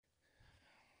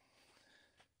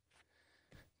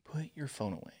Put your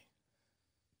phone away.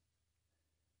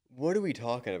 What are we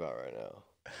talking about right now?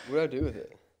 What do I do with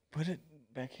it? Put it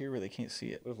back here where they can't see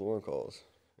it. What if Lauren calls?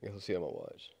 I guess I'll see on my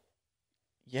watch.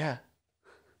 Yeah.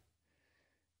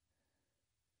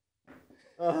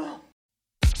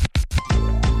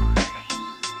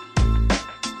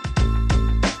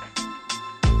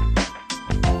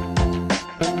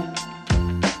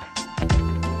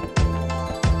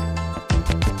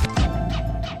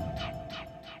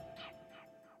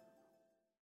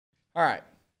 All right.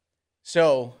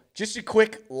 So just a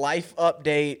quick life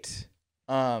update.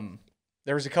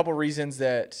 There was a couple reasons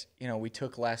that, we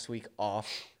took last week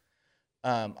off.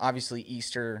 Obviously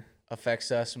Easter affects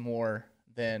us more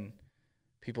than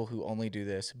people who only do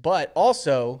this. But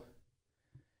also,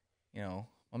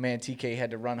 my man TK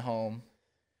had to run home.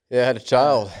 Yeah, I had a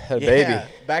child, had a baby.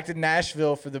 Back to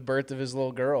Nashville for the birth of his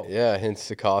little girl. Yeah, hence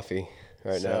the coffee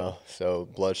now. So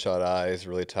bloodshot eyes,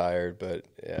 really tired, but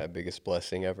yeah, biggest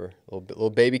blessing ever.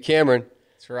 Little baby Cameron.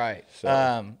 That's right. So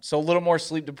a little more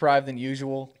sleep deprived than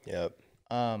usual. Yep.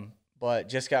 But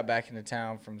just got back into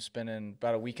town from spending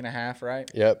about a week and a half, right?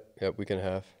 Yep, week and a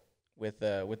half. With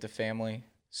the family.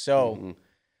 So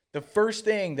the first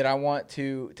thing that I want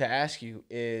to ask you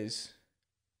is,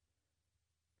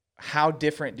 how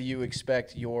different do you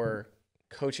expect your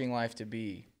coaching life to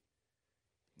be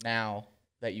now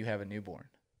that you have a newborn?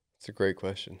 It's a great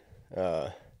question.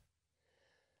 I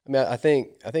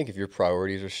think if your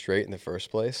priorities are straight in the first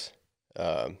place,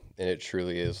 and it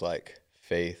truly is like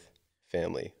faith,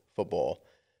 family, football,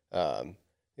 the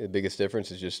biggest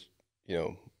difference is just,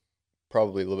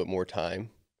 probably a little bit more time,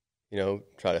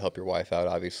 try to help your wife out,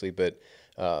 obviously. But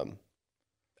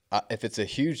if it's a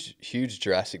huge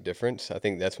drastic difference, I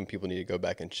think that's when people need to go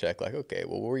back and check, like, okay,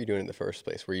 well, what were you doing in the first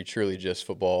place? Were you truly just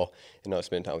football and not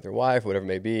spending time with your wife, whatever it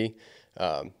may be?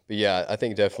 But yeah, I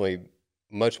think definitely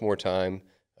much more time,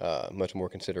 much more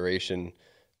consideration,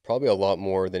 probably a lot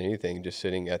more than anything, just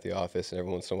sitting at the office and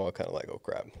every once in a while kind of like, oh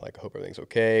crap, like I hope everything's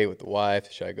okay with the wife.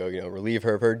 Should I go, relieve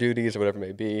her of her duties or whatever it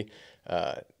may be?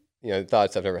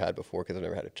 Thoughts I've never had before because I've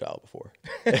never had a child before.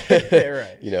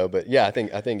 Right. But yeah, I think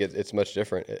it's much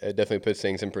different. It definitely puts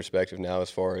things in perspective now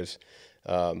as far as,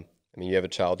 you have a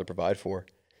child to provide for,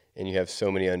 and you have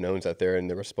so many unknowns out there and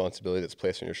the responsibility that's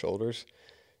placed on your shoulders.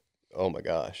 Oh my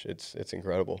gosh, it's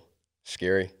incredible.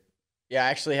 Scary. Yeah, I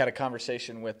actually had a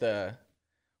conversation with the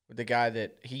guy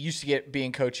that he used to be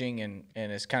in coaching and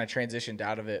has kind of transitioned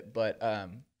out of it, but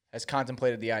has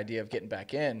contemplated the idea of getting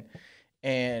back in.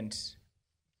 And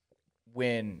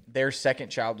when their second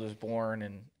child was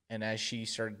born and as she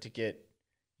started to get,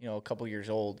 a couple years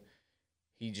old,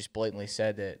 he just blatantly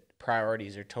said that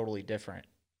priorities are totally different.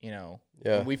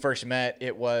 When we first met,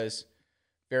 it was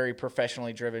very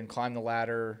professionally driven, climb the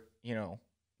ladder,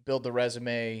 build the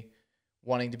resume,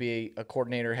 wanting to be a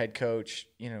coordinator, head coach,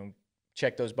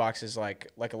 check those boxes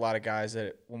like a lot of guys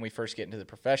that when we first get into the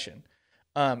profession.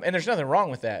 And there's nothing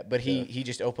wrong with that, but he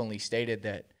just openly stated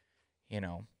that,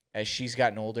 as she's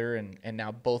gotten older and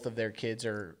now both of their kids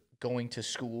are going to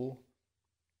school,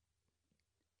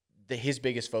 his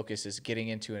biggest focus is getting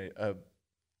into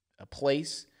a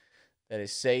place that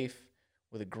is safe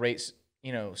with a great,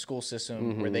 school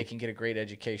system where they can get a great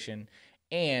education.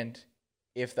 And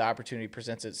if the opportunity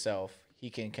presents itself, he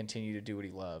can continue to do what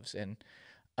he loves. And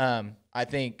I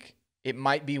think it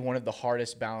might be one of the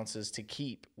hardest balances to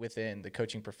keep within the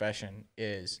coaching profession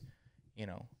is,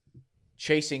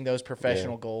 chasing those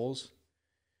professional goals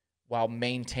while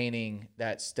maintaining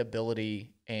that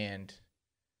stability and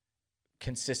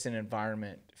consistent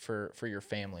environment for your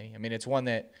family. I mean, it's one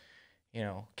that,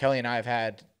 Kelly and I have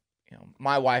had,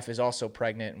 my wife is also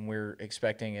pregnant and we're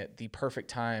expecting at the perfect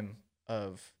time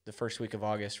of the first week of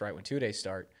August, right when 2 days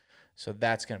start. So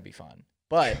that's going to be fun.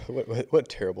 But what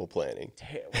terrible planning.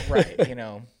 Right.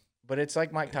 But it's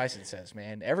like Mike Tyson says,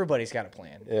 man, everybody's got a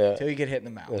plan until you get hit in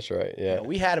the mouth. That's right. Yeah.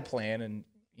 We had a plan and,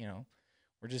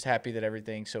 we're just happy that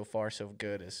everything so far so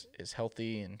good is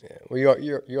healthy. And well,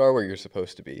 you are where you're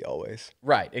supposed to be always.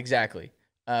 Right. Exactly.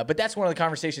 But that's one of the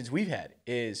conversations we've had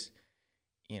is,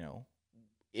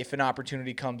 if an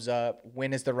opportunity comes up,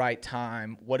 when is the right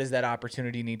time? What does that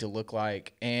opportunity need to look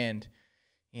like? And,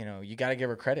 you got to give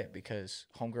her credit because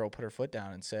homegirl put her foot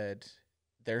down and said,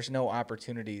 there's no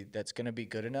opportunity that's going to be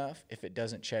good enough if it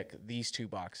doesn't check these two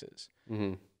boxes.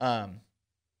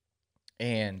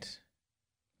 And,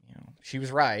 she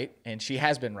was right, and she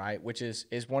has been right, which is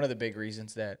one of the big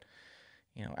reasons that,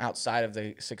 outside of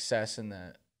the success and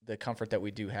the comfort that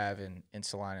we do have in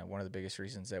Salina, one of the biggest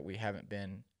reasons that we haven't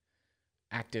been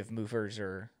active movers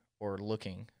or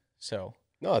looking. So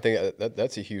no, I think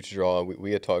that's a huge draw.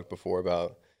 We had talked before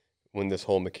about when this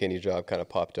whole McKinney job kind of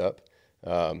popped up.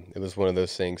 It was one of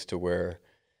those things to where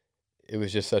it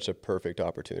was just such a perfect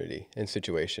opportunity and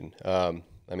situation.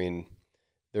 I mean,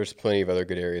 there's plenty of other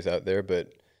good areas out there,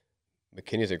 but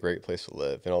McKinney's a great place to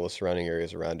live, and all the surrounding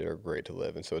areas around it are great to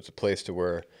live. And so it's a place to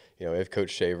where, if Coach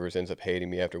Shavers ends up hating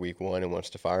me after week 1 and wants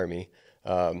to fire me,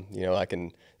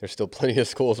 there's still plenty of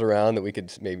schools around that we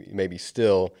could maybe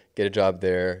still get a job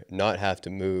there, not have to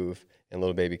move, and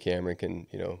little baby Cameron can,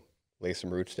 lay some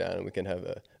roots down, and we can have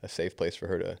a safe place for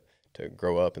her to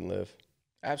grow up and live.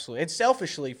 Absolutely. And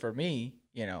selfishly for me,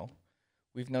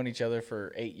 we've known each other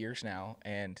for 8 years now,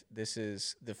 and this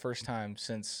is the first time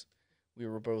since we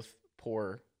were both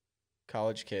poor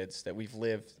college kids that we've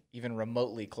lived even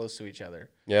remotely close to each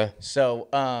other. Yeah. So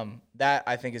that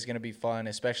I think is going to be fun,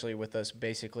 especially with us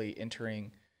basically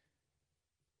entering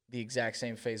the exact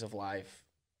same phase of life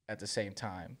at the same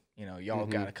time. Y'all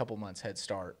got a couple months head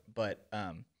start, but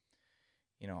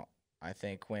I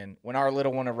think when our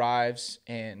little one arrives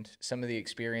and some of the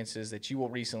experiences that you will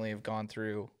recently have gone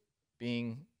through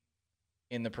being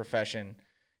in the profession,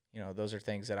 those are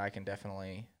things that I can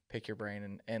definitely pick your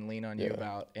brain and lean on you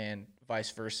about, and vice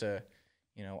versa.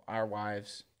 Our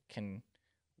wives can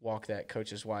walk that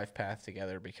coach's wife path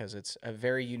together because it's a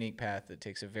very unique path that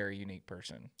takes a very unique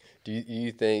person. Do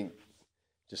you think,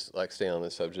 just like staying on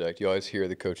this subject, you always hear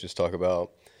the coaches talk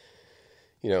about,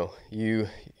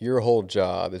 your whole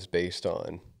job is based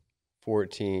on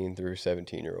 14 through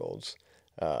 17-year-olds.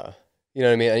 You know what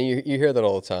I mean? And you hear that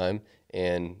all the time,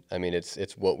 and I mean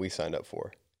it's what we signed up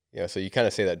for. So you kind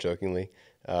of say that jokingly,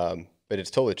 but it's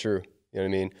totally true. You know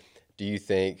what I mean? Do you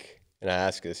think, and I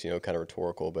ask this, kind of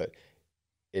rhetorical, but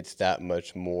it's that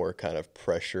much more kind of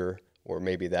pressure, or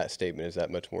maybe that statement is that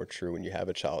much more true when you have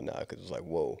a child now, because it's like,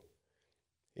 whoa,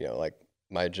 like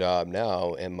my job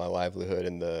now and my livelihood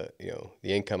and the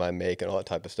income I make and all that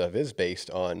type of stuff is based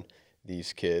on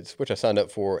these kids, which I signed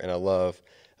up for and I love,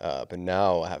 but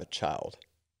now I have a child.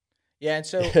 Yeah, and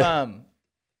so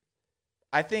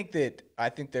I think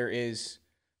there is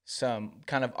some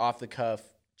kind of off the cuff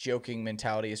joking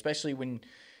mentality, especially when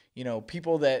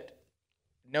people that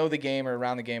know the game or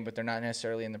around the game, but they're not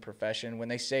necessarily in the profession. When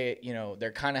they say it,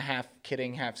 they're kind of half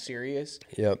kidding, half serious.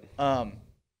 Yep.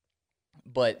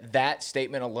 But that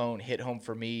statement alone hit home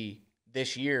for me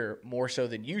this year more so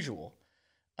than usual,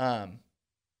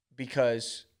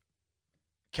 because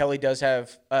Kelly does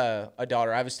have a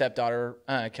daughter. I have a stepdaughter.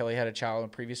 Kelly had a child in a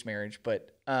previous marriage,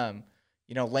 but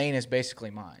Lane is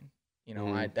basically mine.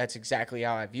 That's exactly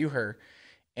how I view her.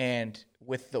 And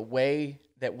with the way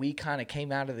that we kind of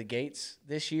came out of the gates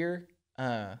this year,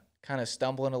 kind of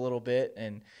stumbling a little bit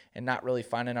and not really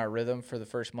finding our rhythm for the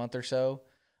first month or so,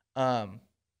 that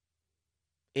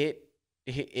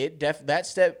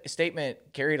statement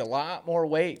carried a lot more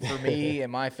weight for me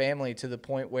and my family, to the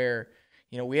point where,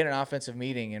 we had an offensive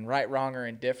meeting, and right, wrong, or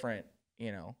indifferent,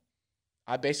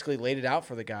 I basically laid it out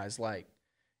for the guys. Like,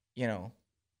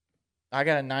 I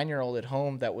got a 9-year-old at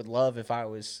home that would love if I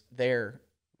was there,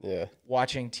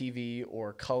 watching TV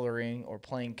or coloring or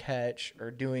playing catch or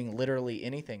doing literally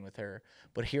anything with her.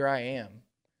 But here I am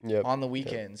on the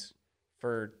weekends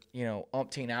for,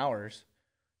 umpteen hours,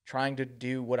 trying to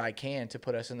do what I can to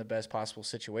put us in the best possible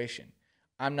situation.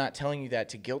 I'm not telling you that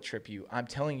to guilt trip you. I'm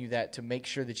telling you that to make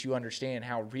sure that you understand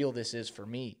how real this is for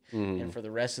me and for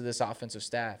the rest of this offensive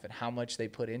staff, and how much they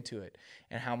put into it,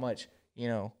 and how much,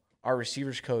 our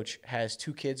receivers coach has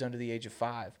 2 kids under the age of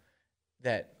 5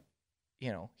 that,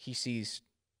 he sees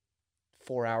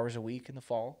 4 hours a week in the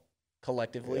fall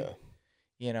collectively,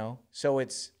 so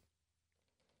it's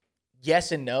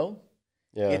yes and no.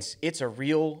 Yeah. It's a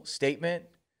real statement,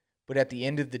 but at the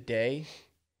end of the day,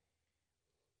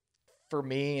 for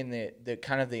me and the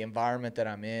kind of the environment that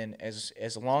I'm in,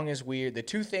 as long as the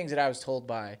 2 things that I was told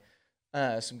by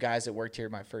some guys that worked here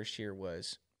my first year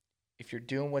was, if you're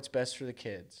doing what's best for the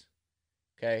kids,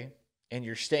 okay, and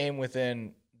you're staying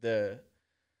within the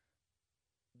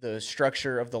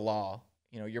structure of the law,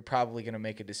 you're probably going to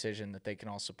make a decision that they can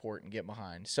all support and get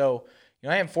behind. So,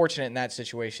 I am fortunate in that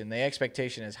situation. The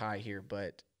expectation is high here,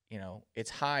 but, it's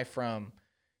high from,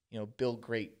 build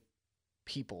great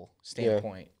people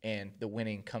standpoint, and the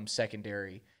winning comes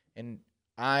secondary. And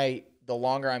the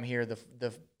longer I'm here,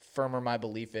 the firmer my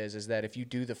belief is that if you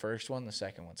do the first one, the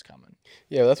second one's coming.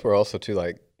 Yeah, that's where also too,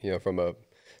 like, from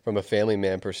a family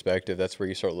man perspective, that's where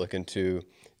you start looking to,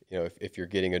 if you're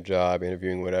getting a job,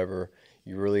 interviewing, whatever,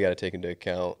 you really got to take into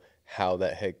account how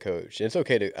that head coach. And it's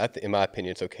okay to, in my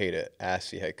opinion, it's okay to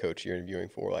ask the head coach you're interviewing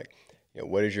for, like,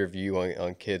 what is your view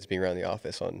on kids being around the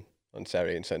office on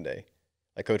Saturday and Sunday?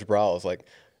 Like Coach Brawl is like,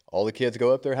 all the kids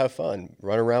go up there, have fun,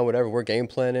 run around, whatever. We're game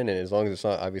planning, and as long as it's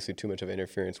not obviously too much of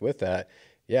interference with that,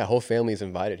 yeah, whole family is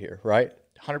invited here, right?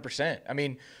 100%. I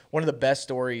mean, one of the best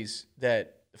stories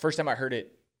that the first time I heard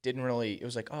it it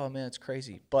was like, oh man, it's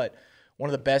crazy. But one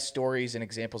of the best stories and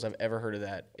examples I've ever heard of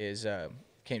that is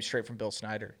came straight from Bill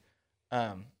Snyder.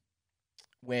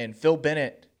 When Phil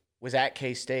Bennett was at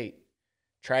K-State,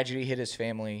 tragedy hit his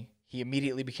family. He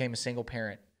immediately became a single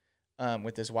parent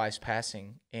with his wife's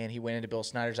passing. And he went into Bill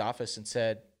Snyder's office and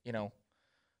said,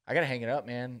 I got to hang it up,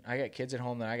 man. I got kids at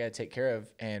home that I got to take care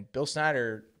of. And Bill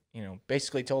Snyder,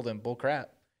 basically told him, bull crap,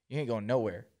 you ain't going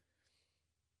nowhere.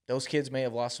 Those kids may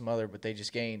have lost a mother, but they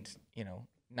just gained,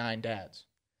 9 dads.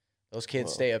 Those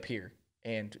kids stay up here.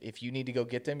 And if you need to go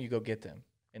get them, you go get them.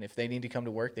 And if they need to come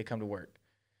to work, they come to work.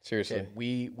 Seriously. And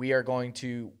we are going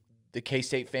to, the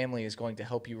K-State family is going to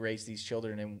help you raise these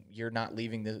children, and you're not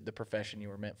leaving the profession you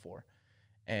were meant for.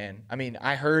 And, I mean,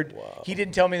 I heard, he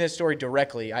didn't tell me this story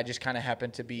directly. I just kind of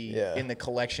happened to be in the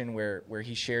collection where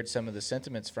he shared some of the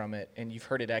sentiments from it. And you've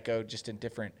heard it echoed just in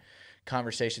different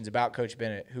conversations about Coach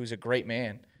Bennett, who's a great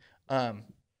man.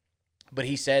 But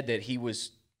he said that he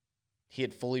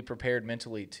had fully prepared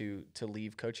mentally to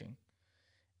leave coaching.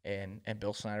 And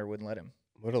Bill Snyder wouldn't let him.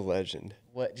 What a legend.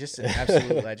 Just an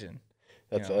absolute legend.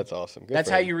 That's awesome. Good that's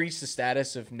how you reach the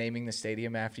status of naming the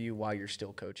stadium after you while you're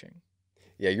still coaching.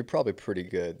 Yeah, you're probably pretty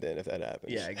good then if that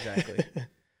happens. Yeah, exactly.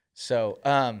 So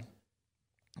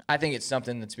I think it's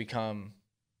something that's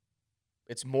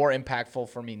it's more impactful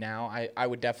for me now. I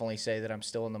would definitely say that I'm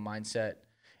still in the mindset,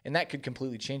 and that could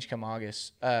completely change come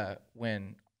August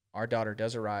when our daughter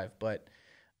does arrive. But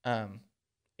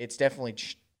it's definitely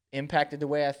impacted the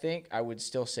way I think. I would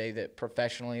still say that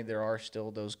professionally there are still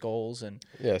those goals and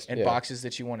boxes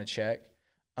that you want to check.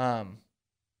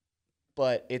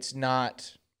 But it's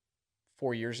not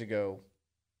 4 years ago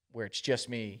where it's just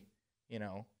me,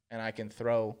 and I can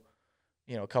throw,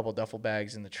 a couple duffel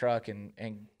bags in the truck and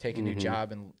take a new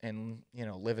job and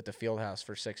live at the field house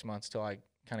for 6 months till I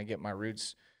kind of get my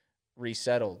roots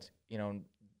resettled.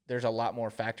 There's a lot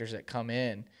more factors that come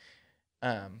in.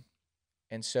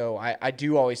 And so I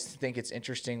do always think it's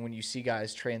interesting when you see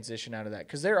guys transition out of that,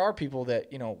 because there are people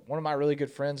that, one of my really good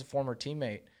friends, a former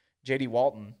teammate, J.D.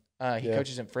 Walton, he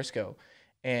coaches in Frisco,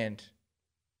 and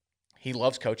he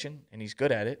loves coaching and he's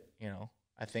good at it.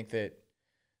 I think that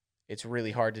it's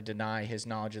really hard to deny his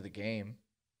knowledge of the game,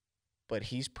 but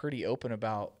he's pretty open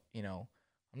about, I'm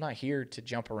not here to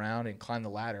jump around and climb the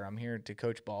ladder. I'm here to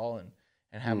coach ball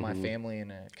and have my family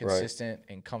in a consistent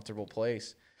and comfortable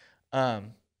place.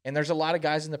 And there's a lot of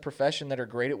guys in the profession that are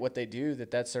great at what they do,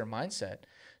 that's their mindset.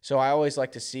 So I always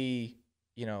like to see,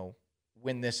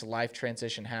 when this life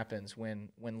transition happens,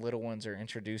 when little ones are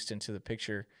introduced into the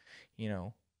picture,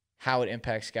 how it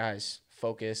impacts guys'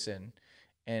 focus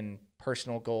and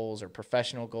personal goals or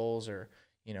professional goals, or,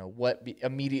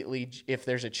 immediately if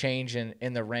there's a change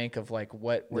in the rank of like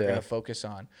what we're going to focus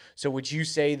on. So would you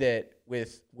say that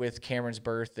with Cameron's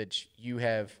birth that you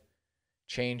have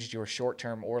changed your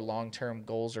short-term or long-term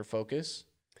goals or focus?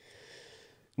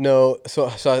 No. So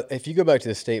if you go back to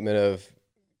the statement of,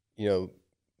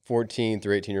 14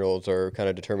 through 18-year-olds are kind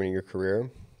of determining your career,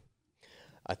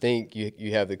 I think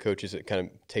you have the coaches that kind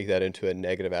of take that into a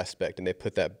negative aspect and they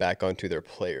put that back onto their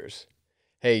players.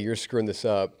 Hey, you're screwing this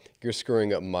up. You're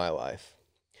screwing up my life.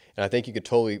 And I think you could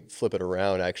totally flip it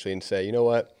around actually and say, you know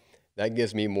what? That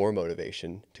gives me more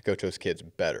motivation to coach those kids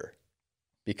better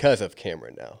because of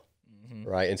Cameron now.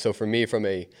 Right. And so for me, from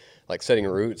a setting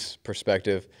roots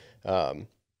perspective,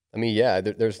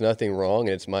 there's nothing wrong.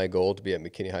 And it's my goal to be at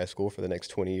McKinney High School for the next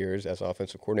 20 years as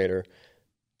offensive coordinator.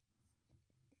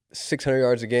 600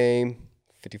 yards a game,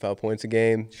 55 points a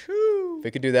game. Whew. If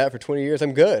we could do that for 20 years,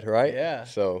 I'm good. Right. Yeah.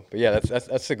 So, but yeah,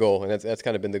 that's the goal. And that's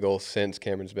kind of been the goal since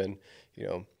Cameron's been,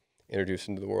 introduced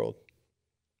into the world.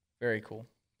 Very cool.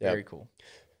 Yep. Very cool.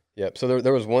 Yep. So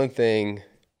there was one thing,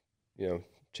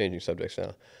 changing subjects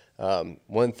now.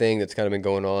 One thing that's kind of been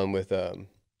going on with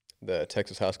the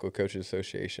Texas High School Coaches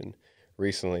Association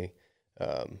recently.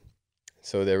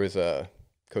 So there was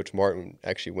Coach Martin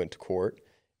actually went to court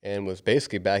and was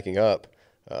basically backing up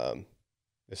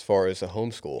as far as a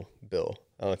homeschool bill.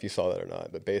 I don't know if you saw that or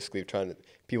not, but basically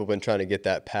people have been trying to get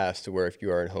that passed to where if you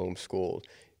are in homeschool,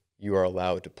 you are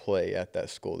allowed to play at that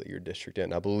school that your district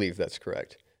in. I believe that's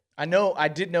correct. I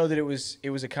did know that it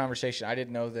was a conversation. I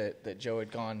didn't know that Joe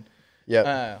had gone.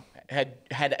 Yeah.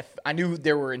 I knew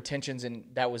there were intentions and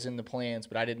that was in the plans,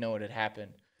 but I didn't know it had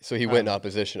happened. So he went in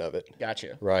opposition of it.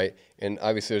 Gotcha. Right. And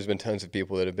obviously there's been tons of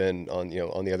people that have been on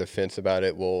the other fence about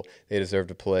it. Well, they deserve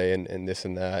to play and this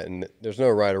and that. And there's no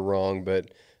right or wrong,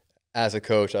 but as a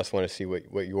coach, I just want to see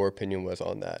what your opinion was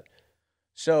on that.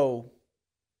 So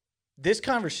this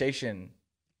conversation,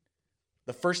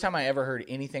 the first time I ever heard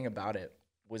anything about it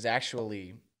was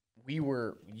actually you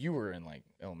were in like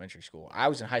elementary school. I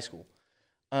was in high school.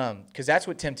 Because that's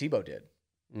what Tim Tebow did.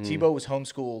 Tebow was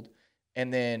homeschooled,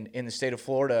 and then in the state of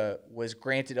Florida was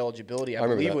granted eligibility, I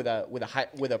believe, with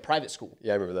a private school.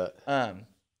 Yeah, I remember that.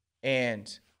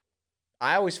 And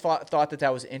I always thought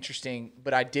that was interesting,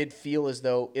 but I did feel as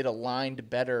though it aligned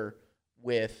better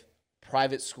with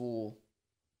private school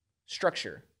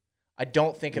structure. I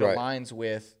don't think it aligns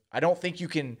with. I don't think you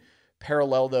can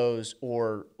parallel those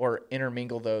or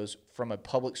intermingle those from a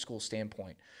public school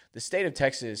standpoint. The state of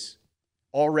Texas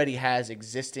already has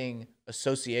existing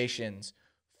associations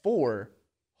for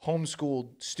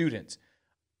homeschooled students.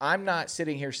 I'm not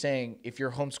sitting here saying if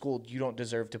you're homeschooled, you don't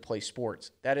deserve to play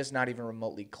sports. That is not even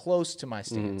remotely close to my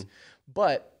stance.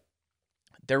 But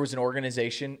there was an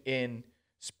organization in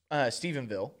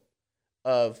Stephenville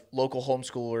of local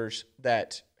homeschoolers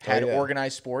that had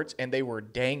organized sports, and they were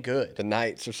dang good. The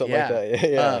Knights or something like that.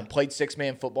 Yeah. Played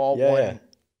six-man football. Won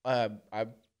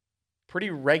pretty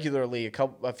regularly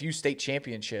a few state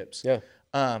championships. Yeah.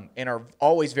 And are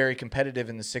always very competitive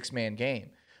in the six-man game.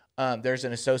 There's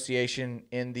an association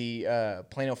in the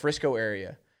Plano-Frisco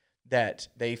area that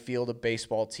they field a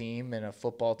baseball team and a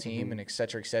football team and et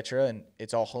cetera, and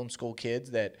it's all homeschool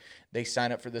kids that they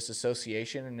sign up for this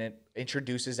association, and it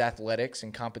introduces athletics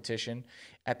and competition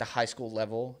at the high school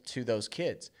level to those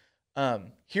kids.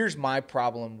 Here's my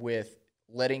problem with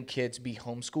letting kids be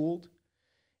homeschooled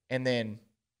and then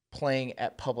playing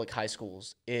at public high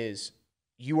schools is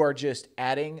you are just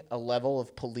adding a level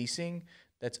of policing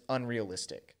that's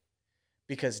unrealistic.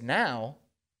 Because now,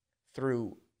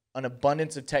 through an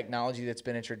abundance of technology that's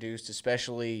been introduced,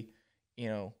 especially,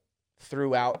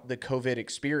 throughout the COVID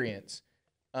experience,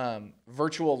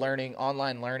 virtual learning,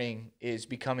 online learning is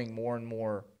becoming more and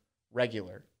more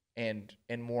regular and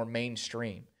more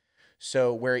mainstream.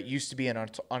 So where it used to be an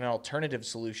alternative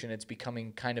solution, it's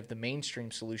becoming kind of the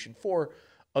mainstream solution for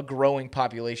a growing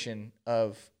population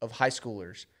of high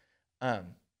schoolers.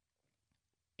 And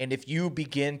if you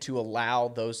begin to allow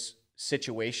those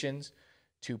situations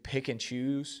to pick and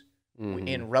choose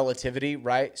in relativity,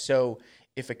 right? So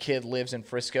if a kid lives in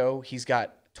Frisco, he's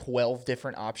got 12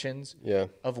 different options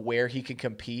of where he can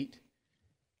compete.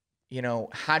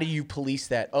 How do you police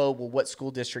that? Oh, well, what school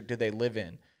district do they live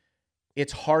in?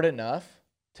 It's hard enough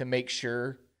to make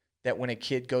sure that when a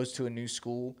kid goes to a new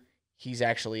school, he's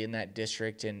actually in that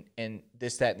district and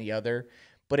this, that, and the other.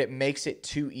 But it makes it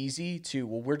too easy to,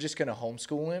 well, we're just going to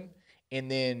homeschool him. And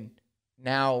then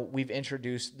now we've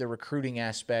potentially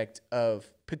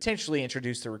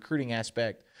introduced the recruiting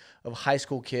aspect of high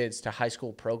school kids to high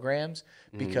school programs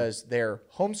because they're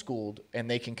homeschooled and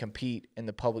they can compete in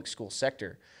the public school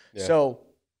sector. Yeah. So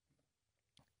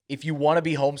if you want to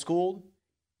be homeschooled,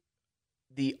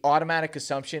 the automatic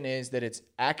assumption is that it's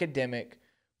academic,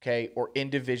 or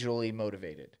individually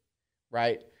motivated,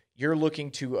 right? You're looking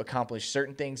to accomplish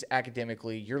certain things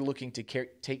academically. You're looking to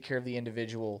take care of the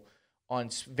individual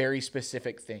on very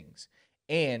specific things.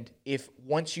 And if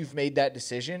once you've made that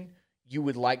decision, you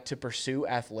would like to pursue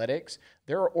athletics,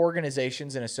 there are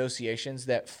organizations and associations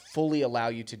that fully allow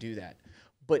you to do that.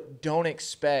 But don't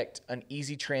expect an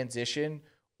easy transition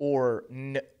or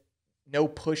no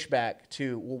pushback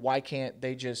to, well, why can't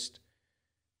they just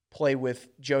play with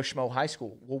Joe Schmo High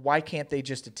School? Well, why can't they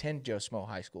just attend Joe Schmo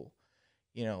High School?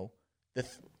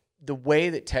 The way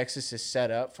that Texas is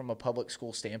set up from a public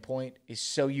school standpoint is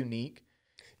so unique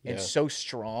and so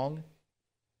strong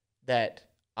that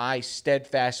I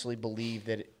steadfastly believe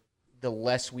that the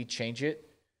less we change it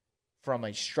from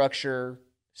a structure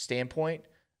standpoint,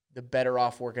 the better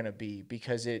off we're going to be,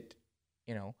 because it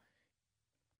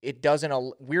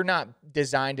doesn't. We're not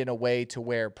designed in a way to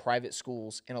where private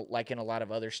schools, like in a lot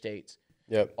of other states,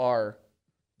 are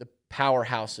the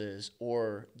powerhouses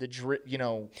or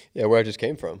where I just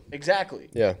came from. Exactly.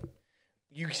 Yeah.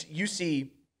 You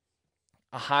see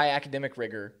a high academic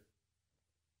rigor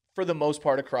for the most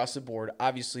part across the board.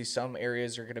 Obviously, some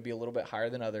areas are going to be a little bit higher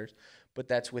than others, but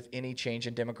that's with any change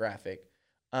in demographic.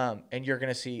 And you're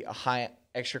going to see a high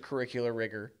extracurricular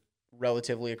rigor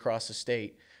relatively across the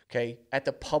state, at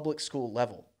the public school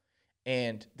level.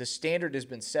 And the standard has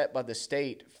been set by the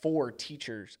state for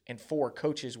teachers and for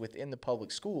coaches within the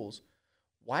public schools.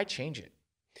 Why change it?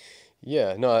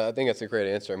 Yeah, no, I think that's a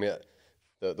great answer. I mean,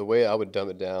 the way I would dumb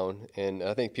it down, and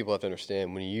I think people have to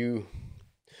understand, when you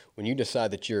decide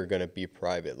that you're going to be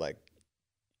private, like,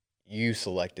 you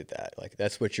selected that. Like,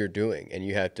 that's what you're doing, and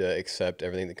you have to accept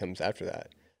everything that comes after that.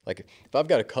 Like, if I've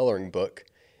got a coloring book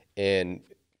and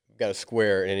got a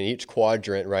square, and in each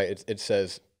quadrant, right, it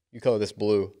says, you color this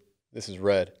blue, this is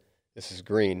red, this is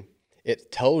green.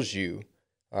 It tells you,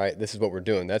 all right, this is what we're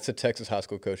doing. That's the Texas High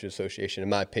School Coaches Association, in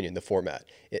my opinion, the format.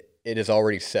 It is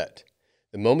already set.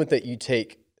 The moment that you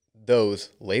take those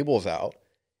labels out,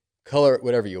 color it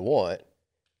whatever you want,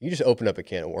 you just open up a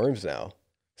can of worms now.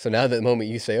 So now the moment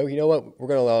you say, oh, you know what, we're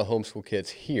going to allow homeschool kids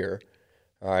here,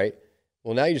 all right,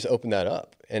 well, now you just open that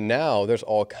up. And now there's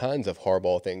all kinds of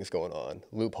hardball things going on,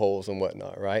 loopholes and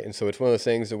whatnot, right? And so it's one of those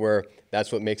things that where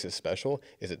that's what makes it special,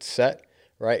 is it's set,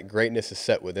 right? Greatness is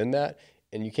set within that,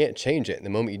 and you can't change it. And the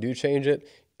moment you do change it,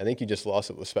 I think you just lost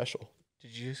what was special.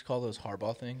 Did you just call those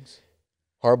hardball things?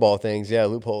 Hardball things, yeah,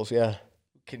 loopholes, yeah.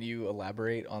 Can you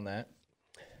elaborate on that?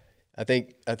 I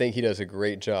think he does a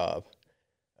great job.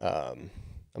 I'm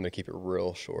going to keep it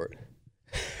real short.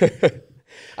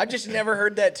 I've just never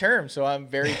heard that term, so I'm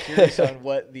very curious on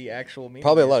what the actual meaning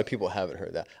Probably is. a lot of people haven't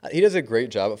heard that. He does a great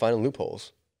job at finding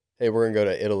loopholes. Hey, we're going to go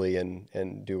to Italy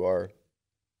and do our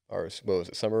what was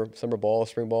it, summer ball,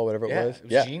 spring ball, whatever it was.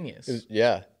 It was genius.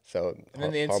 Yeah. So and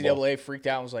then the NCAA freaked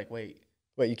out and was like, wait,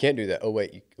 you can't do that. Oh,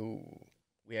 wait.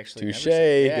 we actually never touche.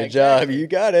 said- Good exactly. job. You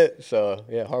got it. So,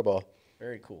 yeah, hardball.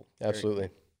 Very cool. Absolutely.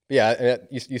 Yeah, and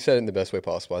you said it in the best way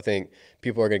possible. I think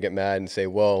people are going to get mad and say,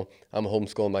 well, I'm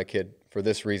homeschooling my kid for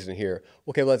this reason here.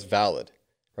 Okay, well, that's valid,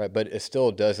 right? But it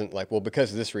still doesn't like, well,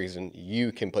 because of this reason,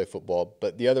 you can play football.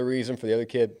 But the other reason for the other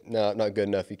kid, no, not good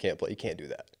enough. You can't play. You can't do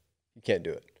that. You can't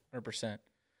do it. 100%.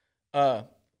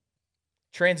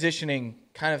 Transitioning,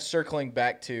 kind of circling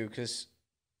back to, because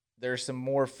there's some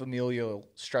more familial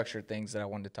structured things that I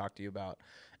wanted to talk to you about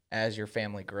as your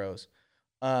family grows.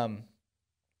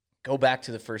 Go back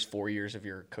to the first 4 years of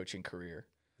your coaching career.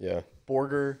 Yeah.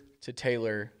 Borger to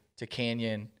Taylor to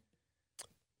Canyon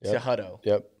to Yep. Hutto.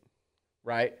 Yep.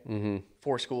 Right? Mm-hmm.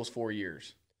 4 schools, 4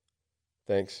 years.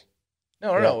 Thanks.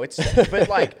 No. It's but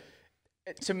like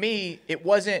to me, it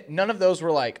wasn't. None of those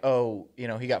were like, oh,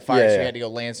 he got fired, so he had to go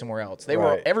land somewhere else. They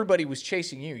were. Everybody was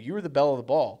chasing you. You were the belle of the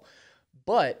ball.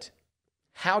 But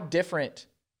how different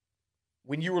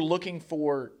when you were looking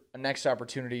for a next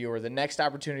opportunity, or the next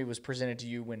opportunity was presented to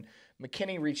you when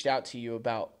McKinney reached out to you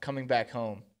about coming back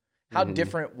home? How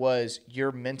different was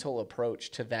your mental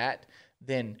approach to that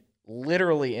than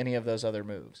literally any of those other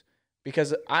moves?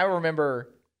 Because I remember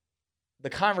the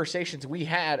conversations we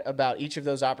had about each of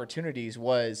those opportunities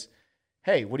was,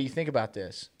 hey, what do you think about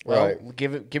this? Well,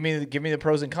 give me the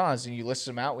pros and cons. And you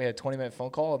listed them out. We had a 20-minute phone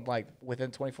call, and like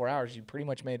within 24 hours, you pretty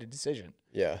much made a decision.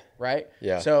 Yeah. Right?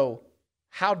 Yeah. So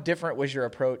how different was your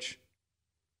approach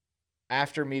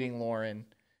after meeting Lauren,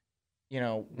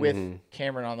 with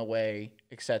Cameron on the way,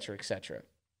 et cetera, et cetera?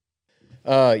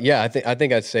 Yeah, I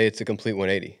think I'd say it's a complete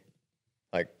 180,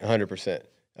 like 100%.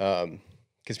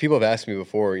 Because people have asked me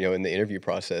before, in the interview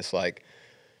process, like,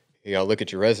 look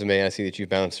at your resume, I see that you've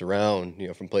bounced around,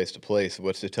 from place to place.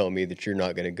 What's to tell me that you're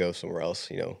not going to go somewhere else,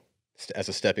 as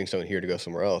a stepping stone here to go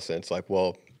somewhere else? And it's like,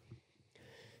 well,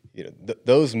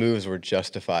 those moves were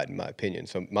justified in my opinion.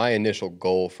 So my initial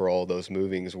goal for all those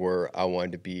movings were I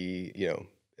wanted to be,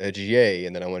 a GA,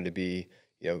 and then I wanted to be,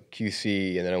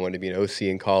 QC, and then I wanted to be an OC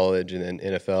in college, and then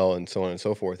NFL, and so on and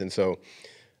so forth. And so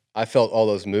I felt all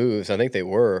those moves, I think they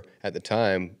were at the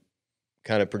time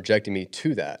kind of projecting me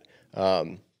to that.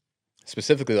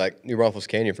 Specifically like New Braunfels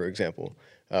Canyon, for example.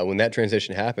 When that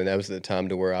transition happened, that was the time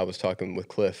to where I was talking with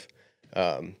Cliff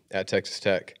at Texas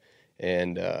Tech.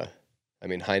 And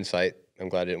hindsight, I'm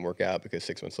glad it didn't work out, because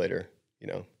 6 months later,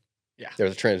 there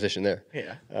was a transition there.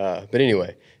 Yeah. But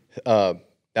anyway,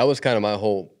 that was kind of my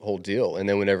whole deal. And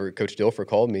then whenever Coach Dilfer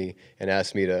called me and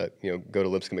asked me to, go to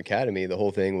Lipscomb Academy, the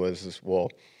whole thing was, well,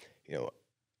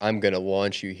 I'm going to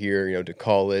launch you here, to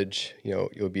college.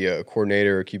 You'll be a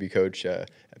coordinator or QB coach at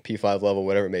P5 level,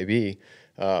 whatever it may be.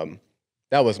 That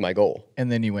was my goal.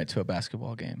 And then you went to a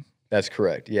basketball game. That's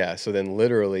correct. Yeah. So then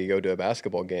literally go to a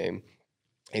basketball game,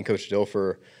 and Coach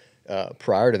Dilfer,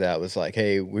 prior to that, was like,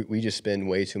 hey, we just spend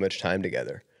way too much time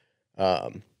together.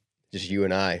 Just you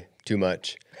and I, too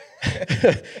much.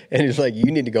 And he's like, you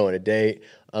need to go on a date.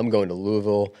 I'm going to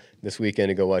Louisville this weekend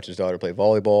to go watch his daughter play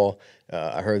volleyball.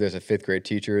 I heard there's a 5th grade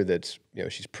teacher that's,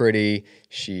 she's pretty.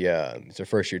 It's her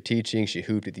first year teaching. She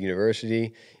hooped at the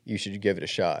university. You should give it a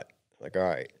shot. I'm like, all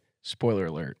right. Spoiler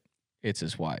alert, it's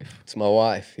his wife. It's my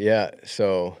wife. Yeah.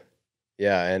 So,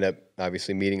 yeah, I ended up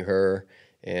obviously meeting her,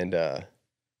 and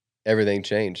everything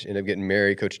changed. Ended up getting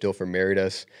married. Coach Dilfer married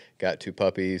us, got 2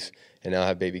 puppies, and now I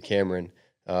have baby Cameron.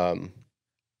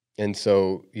 And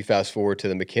so you fast forward to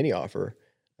the McKinney offer,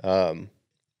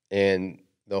 and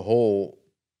the whole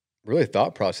really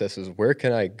thought process is, where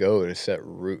can I go to set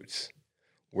roots?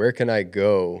 Where can I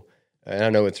go and I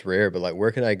know it's rare, but like,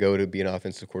 where can I go to be an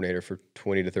offensive coordinator for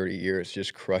 20 to 30 years,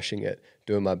 just crushing it,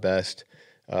 doing my best,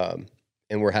 and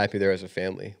we're happy there as a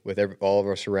family with all of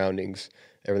our surroundings,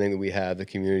 everything that we have, the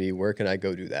community. Where can I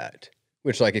go do that?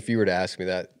 Which, like, if you were to ask me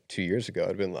that 2 years ago, I'd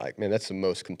have been like, man, that's the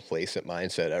most complacent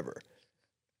mindset ever.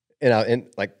 And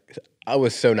I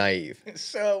was so naive.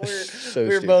 So So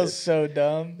we're stupid. both so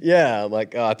dumb. Yeah, I'm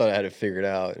like, oh, I thought I had it figured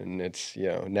out, and it's,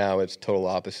 now it's total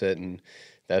opposite, and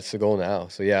that's the goal now.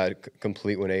 So yeah,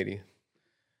 complete 180.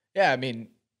 Yeah, I mean,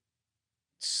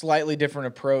 slightly different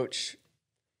approach.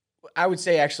 I would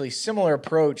say actually similar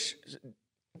approach,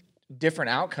 different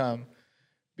outcome,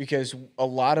 because a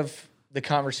lot of the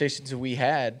conversations that we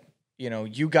had, you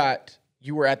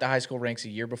were at the high school ranks a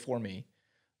year before me,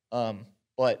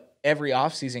 but every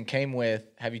offseason came with,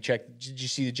 have you checked, did you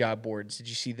see the job boards? Did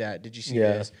you see that? Did you see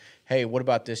this? Hey, what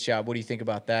about this job? What do you think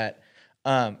about that?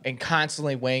 And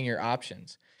constantly weighing your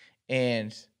options.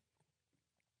 And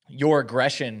your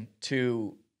aggression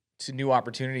to new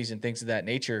opportunities and things of that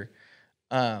nature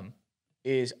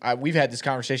we've had this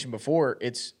conversation before.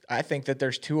 I think that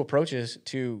there's two approaches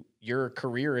to your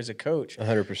career as a coach.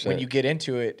 100%. When you get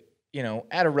into it,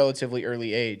 at a relatively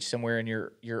early age, somewhere in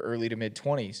your early to mid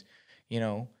 20s,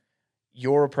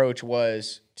 your approach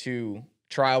was to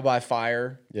trial by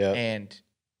fire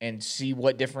and see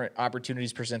what different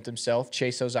opportunities present themselves,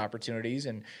 chase those opportunities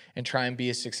and try and be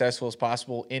as successful as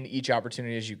possible in each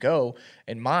opportunity as you go.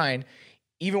 And mine,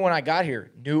 even when I got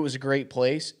here, knew it was a great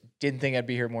place, didn't think I'd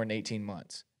be here more than 18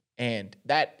 months. And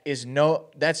that's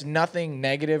nothing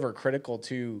negative or critical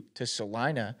to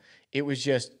Salina. It was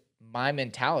just my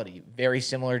mentality, very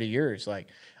similar to yours. Like,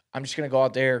 I'm just going to go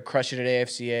out there, crush it at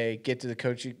AFCA, get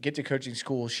to coaching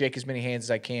school, shake as many hands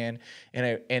as I can,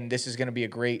 and this is going to be a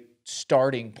great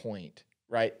starting point,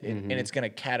 right? And it's going to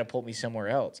catapult me somewhere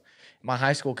else. My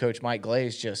high school coach, Mike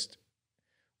Glaze, just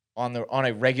on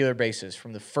a regular basis,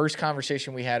 from the first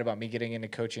conversation we had about me getting into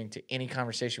coaching to any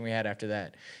conversation we had after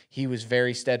that, he was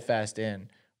very steadfast in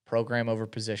program over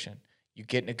position. You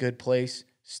get in a good place,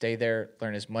 stay there,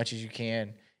 learn as much as you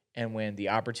can. And when the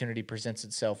opportunity presents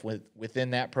itself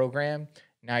within that program,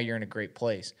 now you're in a great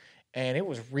place. And it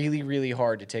was really, really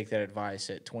hard to take that advice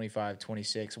at 25,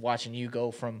 26, watching you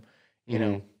go from,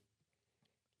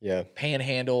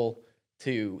 Panhandle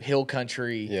to hill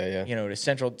country, to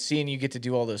central, seeing you get to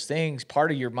do all those things.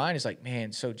 Part of your mind is like,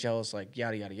 man, so jealous, like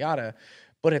yada, yada, yada.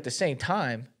 But at the same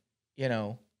time, I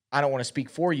don't want to speak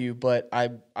for you, but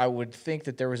I would think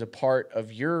that there was a part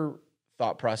of your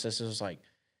thought process that was like,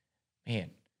 man,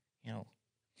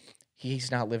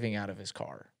 he's not living out of his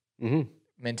car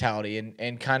mentality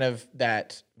and kind of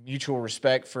that mutual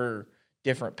respect for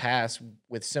different paths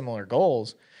with similar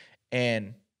goals.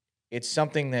 And it's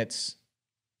something that's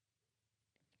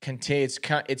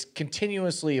it's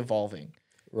continuously evolving.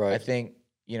 Right. I think,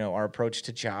 our approach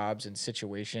to jobs and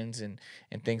situations and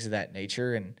things of that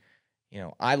nature. And,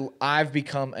 I've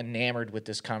become enamored with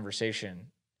this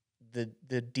conversation,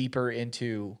 the deeper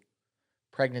into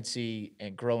pregnancy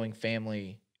and growing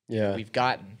family we've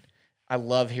gotten. I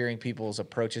love hearing people's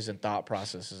approaches and thought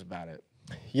processes about it.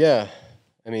 Yeah.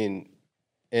 I mean,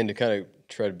 and to kind of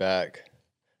tread back,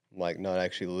 like not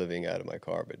actually living out of my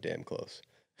car, but damn close.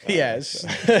 Yes.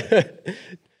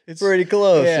 It's pretty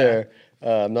close there.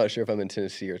 I'm not sure if I'm in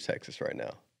Tennessee or Texas right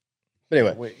now. But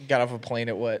anyway. We got off a plane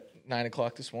at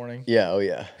 9:00 this morning? Yeah. Oh,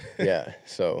 yeah. Yeah.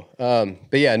 So,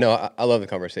 but yeah, no, I love the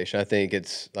conversation. I think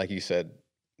it's, like you said,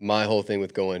 my whole thing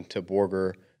with going to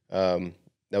Borger,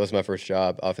 that was my first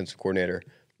job, offensive coordinator.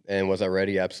 And was I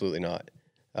ready? Absolutely not.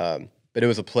 But it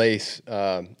was a place,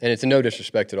 and it's no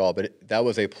disrespect at all, but that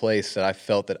was a place that I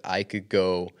felt that I could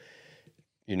go,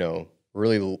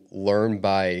 really learn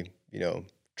by,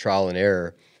 trial and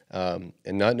error, and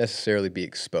not necessarily be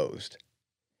exposed.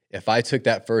 If I took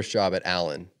that first job at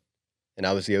Allen and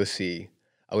I was the OC,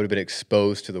 I would have been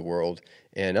exposed to the world.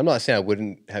 And I'm not saying I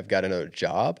wouldn't have got another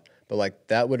job, but like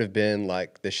that would have been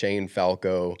like the Shane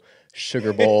Falco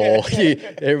Sugar Bowl.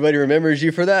 Everybody remembers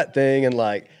you for that thing. And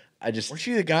like, weren't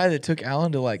you the guy that took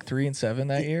Allen to like 3-7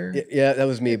 that year? Yeah, that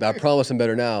was me, but I promise I'm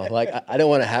better now. Like, I don't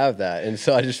want to have that. And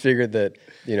so I just figured that,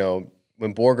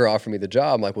 when Borger offered me the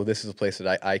job, I'm like, well, this is a place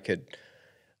that I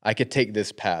could take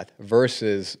this path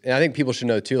versus, and I think people should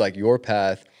know too, like your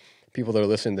path, people that are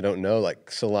listening that don't know,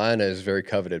 like Salina is very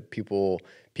coveted. People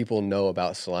know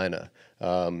about Salina.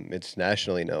 It's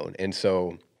nationally known. And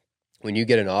so when you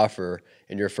get an offer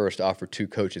and your first offer to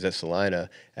coaches at Salina,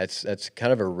 that's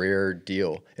kind of a rare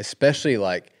deal, especially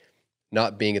like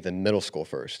not being at the middle school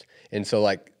first. And so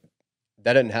like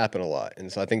that doesn't happen a lot.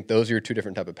 And so I think those are your two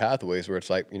different type of pathways where it's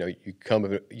like, you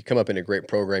come up in a great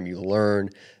program, you learn,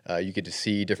 you get to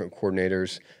see different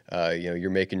coordinators, you're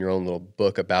making your own little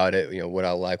book about it, what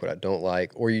I like, what I don't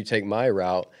like, or you take my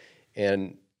route.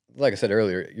 And like I said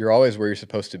earlier, you're always where you're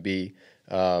supposed to be.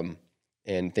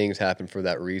 And things happen for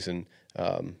that reason.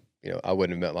 I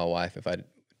wouldn't have met my wife if I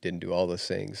didn't do all those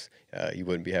things. You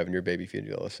wouldn't be having your baby if you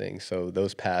didn't do all those things. So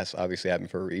those paths obviously happen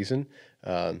for a reason.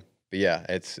 But yeah,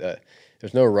 it's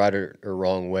there's no right or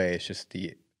wrong way. It's just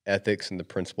the ethics and the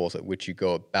principles at which you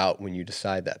go about when you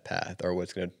decide that path are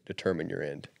what's going to determine your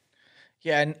end.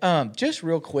 Yeah, and just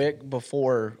real quick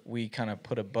before we kind of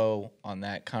put a bow on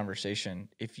that conversation,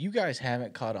 if you guys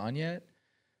haven't caught on yet,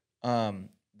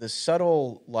 the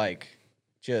subtle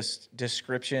just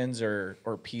descriptions or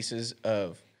pieces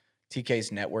of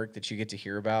TK's network that you get to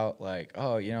hear about, like,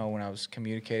 oh, when I was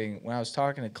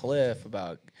talking to Cliff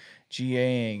about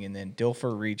GAing, and then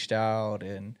Dilfer reached out,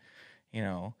 and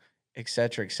et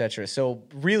cetera, et cetera. So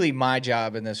really my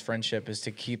job in this friendship is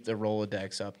to keep the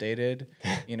Rolodex updated,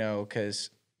 because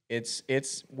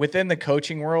it's within the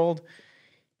coaching world.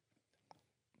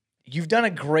 You've done a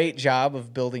great job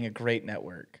of building a great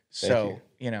network. So,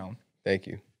 Thank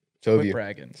you. So have you.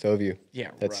 Bragging. So have you.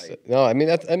 Yeah, right. No,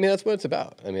 that's what it's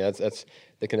about. That's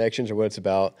the connections are what it's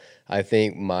about. I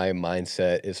think my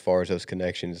mindset as far as those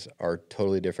connections are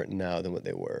totally different now than what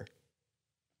they were.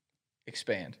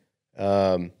 Expand.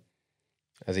 As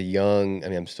a young,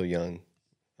 I'm still young.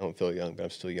 I don't feel young, but I'm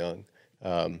still young.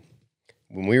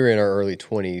 When we were in our early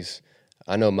 20s,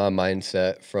 I know my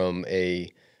mindset from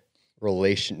a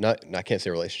I can't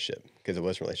say relationship because it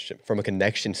was a relationship. From a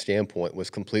connection standpoint was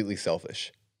completely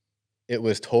selfish. It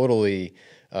was totally,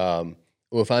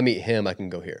 if I meet him, I can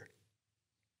go here.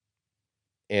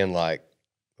 And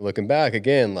looking back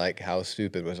again, how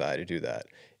stupid was I to do that?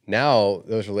 Now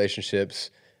those relationships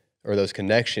or those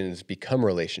connections become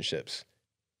relationships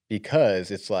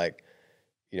because it's for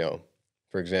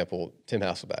example, Tim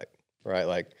Hasselbeck,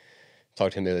 right?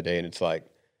 Talked to him the other day and it's name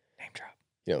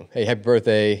drop, hey, happy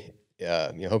birthday.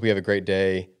 Hope you have a great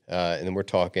day. And then we're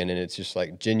talking and it's just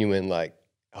genuine,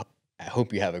 I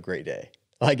hope you have a great day.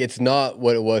 It's not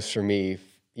what it was for me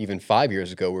even 5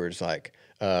 years ago where it's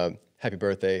happy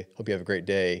birthday, hope you have a great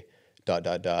day, ...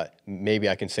 Maybe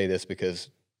I can say this because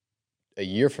a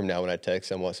year from now when I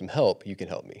text, I want some help, you can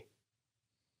help me.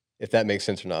 If that makes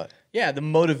sense or not. Yeah, the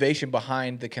motivation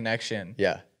behind the connection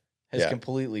has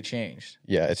completely changed.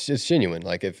 Yeah, it's genuine.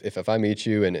 If I meet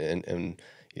you and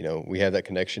we have that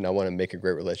connection, I want to make a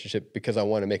great relationship because I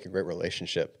want to make a great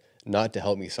relationship, not to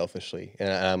help me selfishly.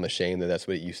 And I'm ashamed that that's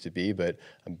what it used to be, but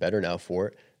I'm better now for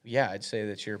it. Yeah, I'd say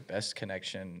that your best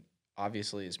connection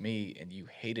obviously is me, and you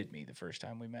hated me the first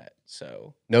time we met.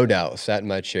 So no doubt, sat in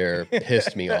my chair,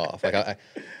 pissed me off.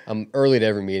 I'm early to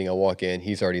every meeting. I walk in,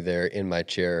 he's already there in my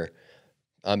chair.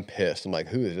 I'm pissed. I'm like,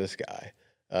 who is this guy?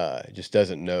 Just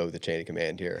doesn't know the chain of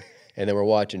command here. And then we're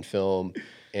watching film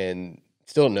and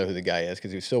still don't know who the guy is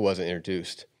because he still wasn't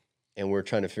introduced. And we're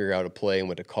trying to figure out a play and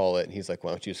what to call it. And he's like,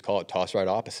 why don't you just call it toss right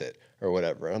opposite or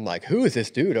whatever? And I'm like, who is this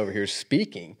dude over here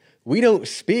speaking? We don't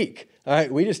speak. All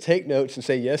right, we just take notes and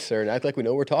say yes, sir, and act like we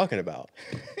know what we're talking about.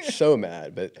 So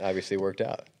mad, but obviously it worked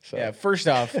out. So. Yeah, first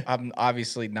off, I'm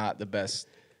obviously not the best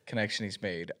connection he's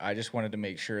made. I just wanted to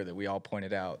make sure that we all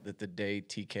pointed out that the day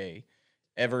TK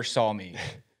ever saw me,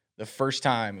 the first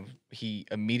time he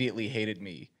immediately hated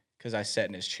me because I sat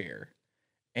in his chair.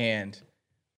 And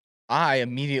I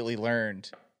immediately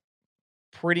learned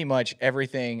pretty much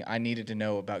everything I needed to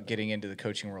know about getting into the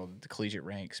coaching world at the collegiate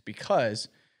ranks because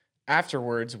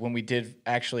afterwards, when we did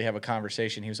actually have a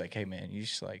conversation, he was like, hey, man, you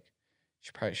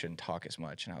probably shouldn't talk as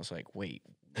much. And I was like, wait,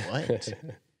 what?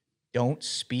 Don't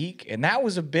speak? And that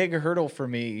was a big hurdle for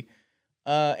me.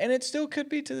 And it still could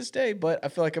be to this day, but I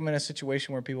feel like I'm in a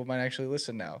situation where people might actually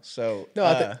listen now. So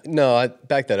I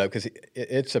back that up because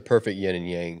it's a perfect yin and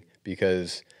yang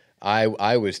because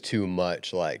I was too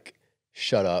much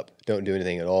shut up, don't do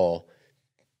anything at all.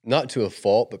 Not to a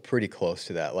fault, but pretty close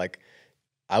to that.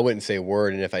 I wouldn't say a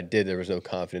word, and if I did, there was no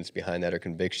confidence behind that or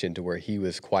conviction to where he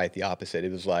was quite the opposite.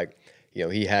 It was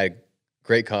he had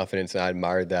great confidence, and I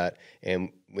admired that. And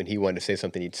when he wanted to say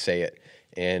something, he'd say it.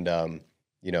 And,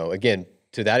 again,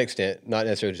 to that extent, not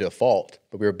necessarily to a fault,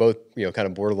 but we were both, kind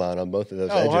of borderline on both of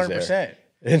those edges 100%. there.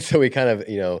 And so we kind of,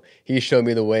 he showed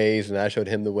me the ways, and I showed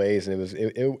him the ways, and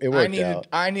it worked out.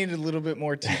 I needed a little bit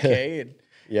more TK, and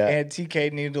and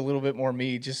TK needed a little bit more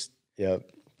me.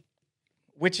 Yep.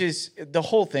 Which is the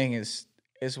whole thing is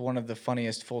one of the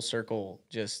funniest full circle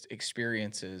just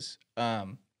experiences.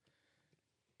 And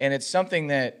it's something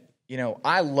that,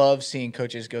 I love seeing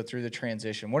coaches go through the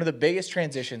transition. One of the biggest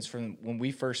transitions from when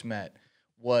we first met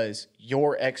was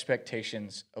your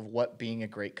expectations of what being a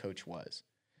great coach was.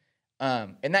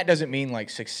 And that doesn't mean like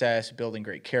success, building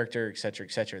great character, et cetera,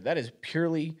 et cetera. That is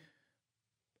purely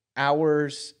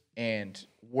hours and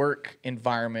work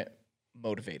environment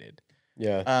motivated.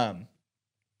 Yeah.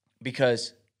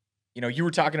 Because, you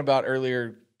were talking about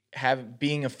earlier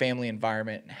being a family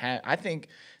environment. I think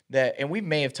that, and we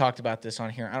may have talked about this on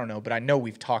here, I don't know, but I know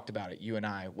we've talked about it, you and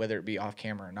I, whether it be off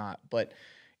camera or not. But,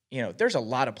 there's a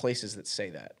lot of places that say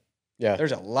that. Yeah.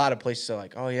 There's a lot of places that are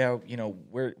like, oh yeah,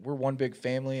 we're one big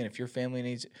family, and if your family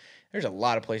needs it, there's a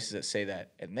lot of places that say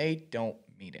that, and they don't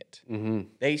mean it. Mm-hmm.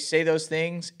 They say those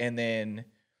things, and then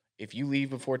if you leave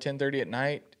before 10:30 at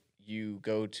night, you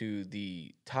go to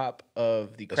the top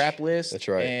of the crap list. That's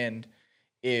right. And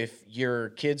if your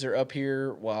kids are up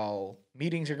here while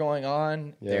meetings are going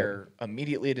on, they're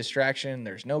immediately a distraction.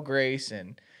 There's no grace,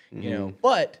 and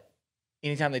But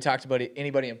anytime they talked about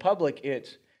anybody in public,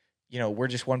 it's we're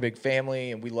just one big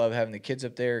family, and we love having the kids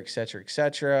up there, et cetera, et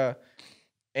cetera.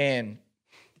 And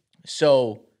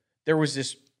so there was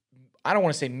this, I don't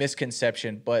want to say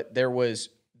misconception, but there was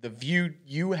the view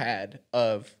you had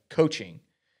of coaching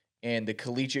and the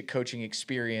collegiate coaching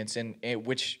experience, and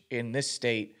which in this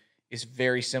state is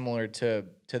very similar to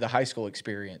the high school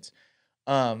experience.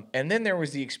 And then there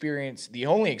was the experience, the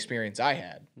only experience I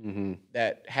had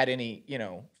that had any,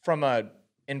 from a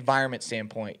environment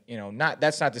standpoint,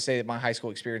 that's not to say that my high school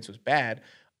experience was bad.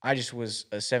 I just was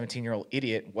a 17-year-old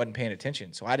idiot and wasn't paying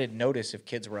attention. So I didn't notice if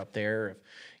kids were up there,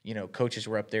 if, coaches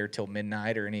were up there till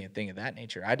midnight or anything of that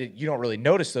nature. You don't really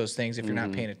notice those things if you're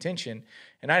not paying attention.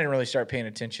 And I didn't really start paying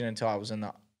attention until I was in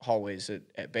the hallways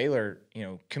at Baylor,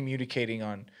 communicating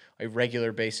on a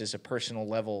regular basis, a personal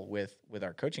level with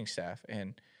our coaching staff.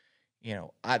 And,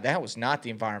 that was not the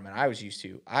environment I was used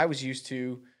to. I was used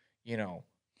to,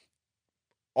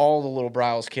 all the little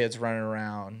Bryles kids running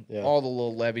around, all the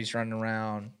little Levies running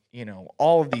around,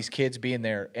 all of these kids being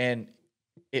there and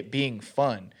it being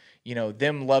fun,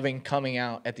 them loving coming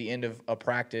out at the end of a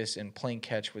practice and playing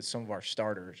catch with some of our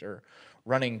starters or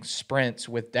running sprints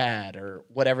with dad or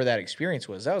whatever that experience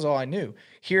was. That was all I knew.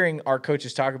 Hearing our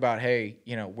coaches talk about, hey,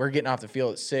 we're getting off the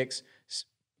field at 6,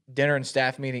 dinner and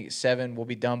staff meeting at 7, we'll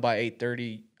be done by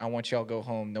 8:30. I want y'all to go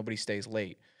home. Nobody stays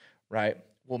late, right?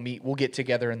 We'll get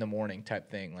together in the morning type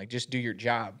thing. Like, just do your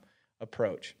job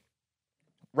approach.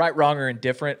 Right, wrong, or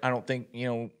indifferent, I don't think,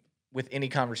 with any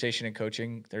conversation in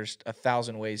coaching, there's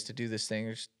 1,000 ways to do this thing.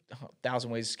 There's 1,000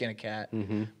 ways to skin a cat.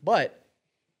 But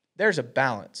there's a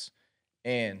balance.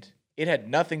 And it had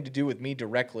nothing to do with me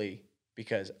directly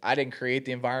because I didn't create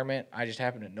the environment. I just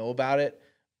happened to know about it.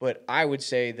 But I would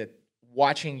say that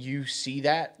watching you see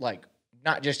that, like,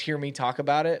 not just hear me talk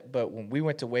about it, but when we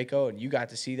went to Waco and you got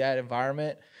to see that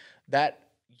environment,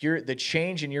 the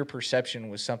change in your perception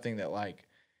was something that, like,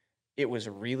 it was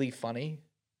really funny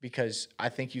because I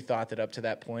think you thought that up to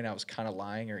that point I was kind of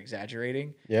lying or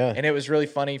exaggerating. Yeah. And it was really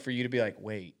funny for you to be like,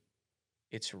 wait,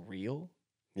 it's real?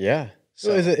 Yeah.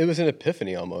 So it was an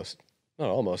epiphany almost. Not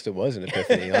almost. It was an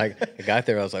epiphany. Like, I got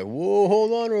there, I was like, whoa,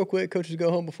 hold on real quick. Coaches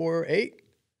go home before 8?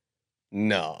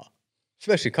 No.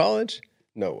 Especially college?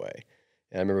 No way.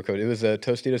 And I remember it was a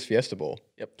Tostitos Fiesta Bowl.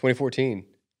 Yep. 2014,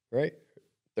 right?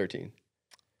 13.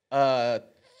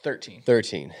 13.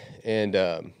 13.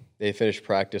 And they finished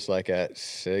practice like at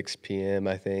 6 p.m.,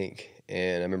 I think.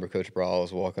 And I remember Coach Brawl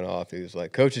was walking off. He was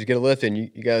like, coaches, get a lift in. You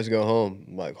guys go home.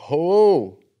 I'm like,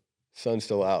 whoa, sun's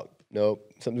still out.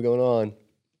 Nope, something's going on.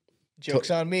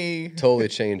 Joke's on me. Totally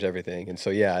changed everything. And so,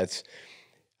 yeah,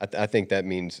 I think that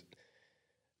means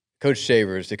Coach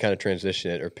Shavers, to kind of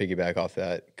transition it or piggyback off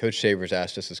that, Coach Shavers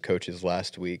asked us as coaches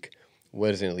last week,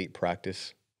 what does an elite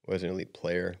practice, what does an elite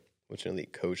player, what's an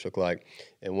elite coach look like?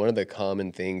 And one of the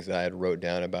common things that I had wrote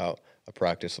down about a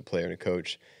practice, a player, and a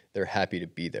coach, they're happy to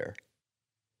be there.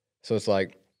 So it's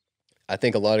like, I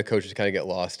think a lot of coaches kind of get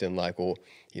lost in like, well,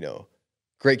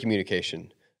 great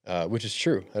communication, which is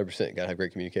true, 100%. Got to have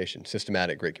great communication,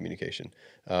 systematic great communication,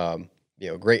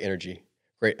 great energy,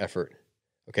 great effort.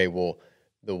 Okay, well,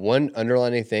 the one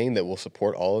underlying thing that will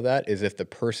support all of that is if the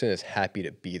person is happy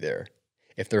to be there.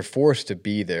 If they're forced to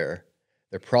be there,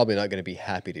 they're probably not going to be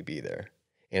happy to be there.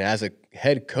 And as a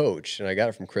head coach, and I got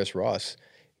it from Chris Ross,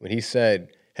 when he said,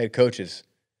 head coaches,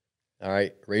 all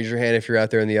right, raise your hand if you're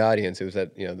out there in the audience. It was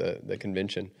at the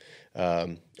convention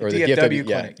or the DFW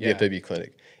clinic. DFW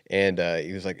clinic. And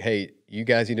he was like, hey, you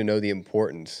guys need to know the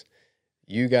importance.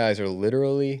 You guys are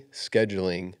literally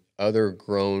scheduling other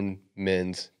grown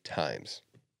men's times.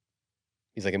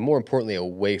 He's like, and more importantly,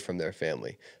 away from their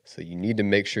family. So you need to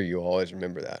make sure you always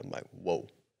remember that. I'm like, whoa,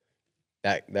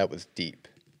 that was deep.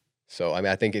 So, I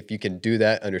mean, I think if you can do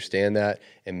that, understand that,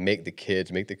 and make the kids,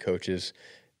 make the coaches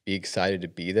be excited to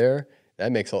be there,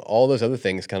 that makes all those other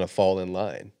things kind of fall in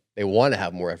line. They want to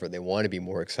have more effort. They want to be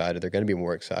more excited. They're going to be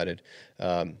more excited.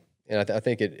 And I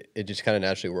think it just kind of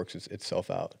naturally works itself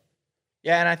out.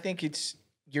 Yeah, and I think it's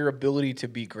your ability to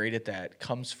be great at that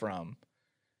comes from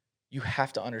you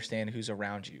have to understand who's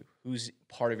around you, who's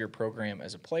part of your program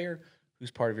as a player,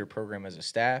 who's part of your program as a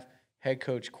staff, head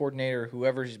coach, coordinator,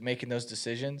 whoever's making those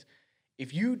decisions.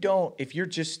 If you're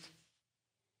just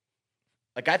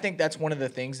like, I think that's one of the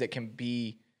things that can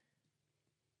be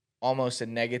almost a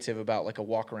negative about like a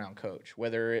walk around coach.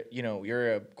 Whether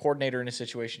you're a coordinator in a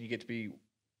situation, you get to be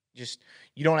just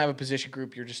you don't have a position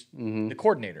group, you're just the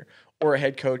coordinator, or a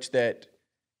head coach that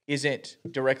isn't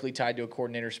directly tied to a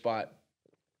coordinator spot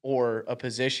or a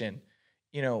position.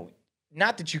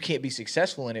 Not that you can't be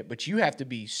successful in it, but you have to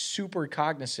be super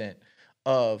cognizant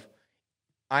of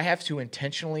I have to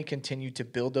intentionally continue to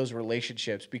build those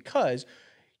relationships, because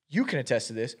you can attest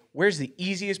to this. Where's the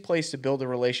easiest place to build a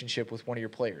relationship with one of your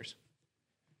players?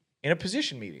 In a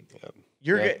position meeting. Yep.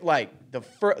 You're like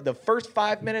the first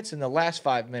 5 minutes and the last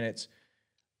 5 minutes,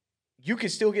 you can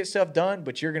still get stuff done,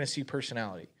 but you're going to see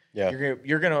personality. Yeah.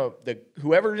 You're gonna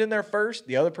whoever's in there first,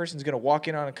 the other person's gonna walk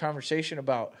in on a conversation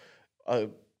about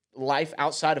life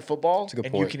outside of football,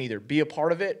 and you can either be a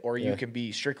part of it or you can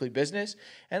be strictly business.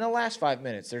 And the last 5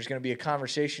 minutes, there's gonna be a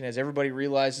conversation as everybody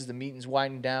realizes the meeting's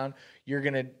winding down. You're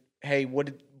gonna, hey, what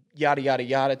did yada yada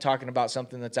yada, talking about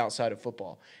something that's outside of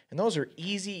football. And those are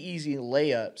easy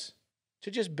layups to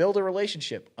just build a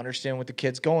relationship, understand what the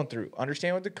kid's going through,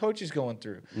 understand what the coach is going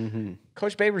through. Mm-hmm.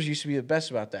 Coach Babers used to be the best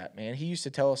about that, man. He used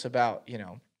to tell us about,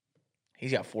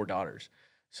 he's got 4 daughters.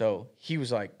 So he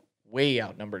was like way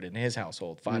outnumbered in his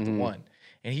household, 5-1.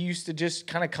 And he used to just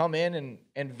kind of come in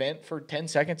and vent for 10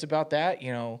 seconds about that.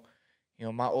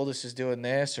 My oldest is doing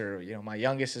this, or, my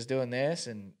youngest is doing this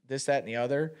and this, that, and the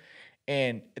other.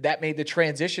 And that made the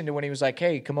transition to when he was like,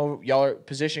 hey, come over, y'all are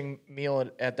positioning meal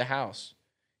at the house,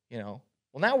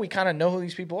 Well, now we kind of know who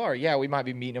these people are. Yeah, we might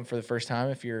be meeting them for the first time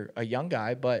if you're a young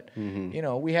guy, but,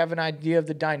 we have an idea of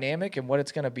the dynamic and what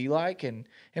it's going to be like, and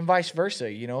vice versa.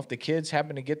 If the kids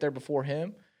happen to get there before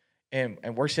him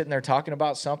and we're sitting there talking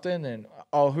about something and,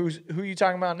 who are you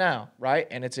talking about now, right?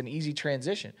 And it's an easy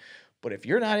transition. But if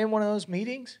you're not in one of those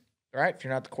meetings, right, if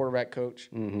you're not the quarterback coach,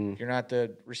 if you're not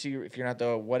the receiver, if you're not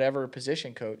the whatever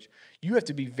position coach, you have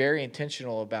to be very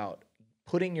intentional about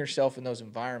putting yourself in those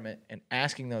environments and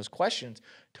asking those questions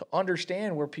to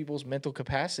understand where people's mental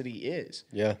capacity is.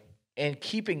 Yeah. And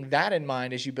keeping that in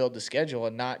mind as you build the schedule,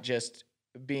 and not just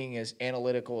being as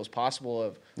analytical as possible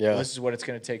of, well, this is what it's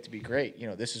going to take to be great.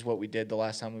 This is what we did the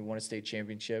last time we won a state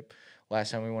championship,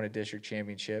 last time we won a district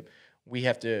championship. We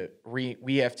have to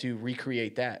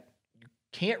recreate that. You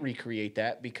can't recreate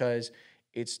that because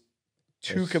it's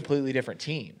two completely different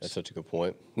teams. That's such a good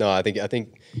point. No, I think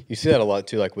you see that a lot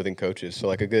too, like within coaches. So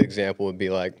like a good example would be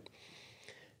like,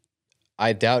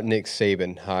 I doubt Nick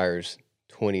Saban hires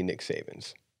 20 Nick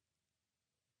Sabans.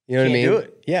 You know what I mean? Do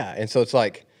it. Yeah, and so it's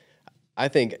like, I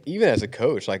think even as a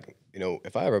coach, like,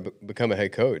 if I ever become a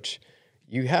head coach,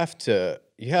 you have to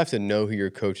know who your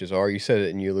coaches are. You said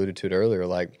it and you alluded to it earlier.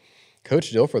 Like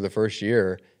Coach Dill for the first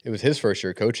year, it was his first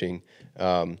year coaching.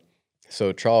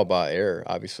 So trial by error,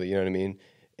 obviously, you know what I mean?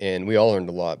 And we all learned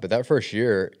a lot. But that first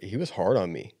year, he was hard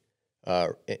on me.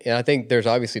 And I think there's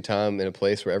obviously time and a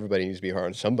place where everybody needs to be hard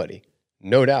on somebody,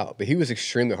 no doubt. But he was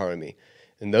extremely hard on me.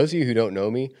 And those of you who don't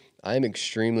know me, I'm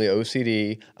extremely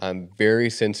OCD. I'm very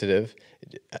sensitive.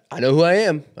 I know who I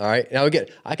am, all right? Now, again,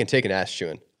 I can take an ass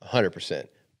chewing, 100%.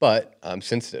 But I'm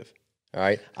sensitive, all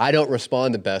right? I don't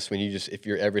respond the best when if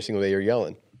you're every single day you're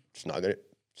yelling. It's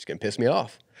going to piss me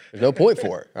off. There's no point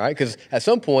for it, all right? Because at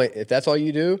some point, if that's all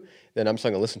you do, then I'm just not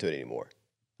going to listen to it anymore.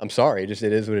 I'm sorry. It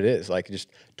is what it is. Like, just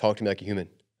talk to me like a human,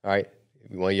 all right?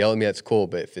 If you want to yell at me, that's cool.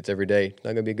 But if it's every day, it's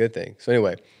not going to be a good thing. So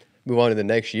anyway, move on to the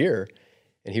next year.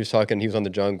 And he was on the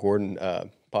John Gordon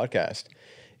podcast.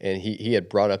 And he had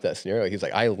brought up that scenario. He was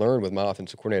like, I learned with my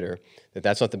offensive coordinator that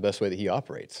that's not the best way that he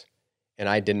operates. And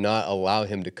I did not allow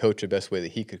him to coach the best way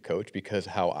that he could coach, because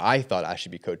how I thought I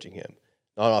should be coaching him,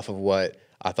 not off of what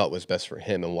I thought was best for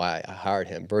him and why I hired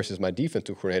him. Versus my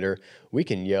defensive coordinator, we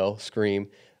can yell, scream,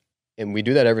 and we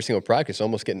do that every single practice,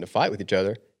 almost getting to fight with each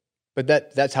other. But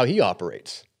that's how he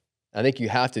operates. I think you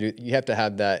have to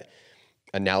have that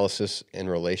analysis and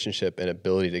relationship and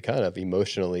ability to kind of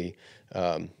emotionally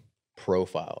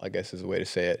profile, I guess is the way to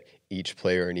say it, each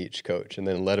player and each coach, and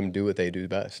then let them do what they do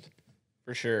best.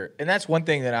 For sure. And that's one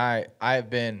thing that I have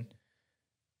been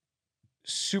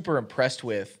super impressed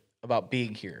with about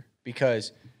being here,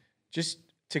 because just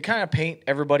to kind of paint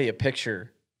everybody a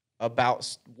picture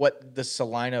about what the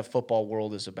Salina football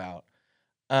world is about.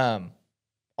 On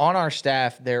our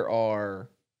staff, there are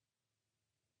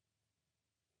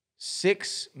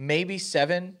 6, maybe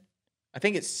 7. I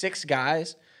think it's 6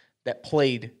 guys that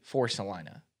played for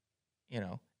Salina.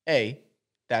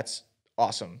 That's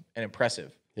awesome and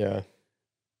impressive. Yeah.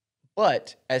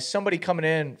 But as somebody coming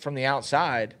in from the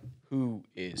outside who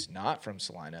is not from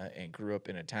Salina and grew up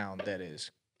in a town that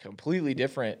is completely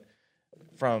different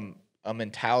from a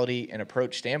mentality and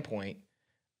approach standpoint,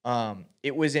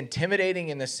 it was intimidating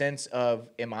in the sense of,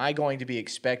 am I going to be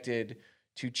expected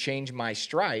to change my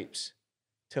stripes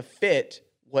to fit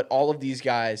what all of these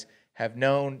guys have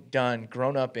known, done,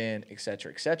 grown up in, et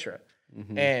cetera, et cetera.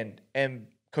 Mm-hmm. And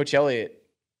Coach Elliott,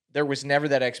 there was never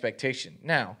that expectation.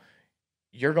 Now,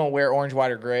 you're going to wear orange,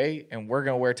 white, or gray, and we're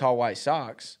going to wear tall white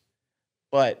socks,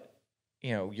 but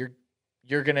you're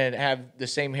going to have the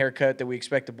same haircut that we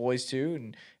expect the boys to,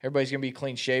 and everybody's going to be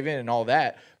clean shaven and all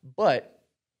that. But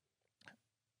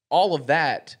all of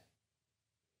that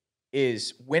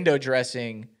is window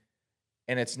dressing,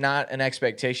 and it's not an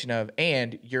expectation of,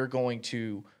 and you're going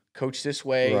to coach this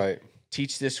way, right,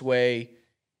 teach this way,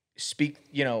 speak,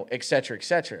 et cetera, et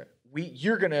cetera.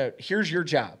 Here's your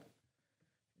job.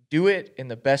 Do it in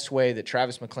the best way that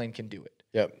Travis McClain can do it.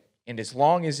 Yep. And as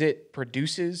long as it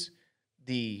produces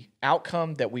the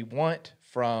outcome that we want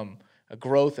from a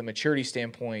growth and maturity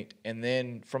standpoint, and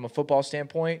then from a football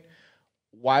standpoint,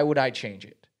 why would I change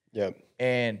it? Yep.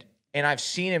 And I've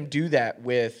seen him do that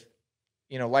with,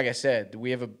 like I said,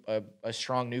 we have a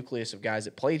strong nucleus of guys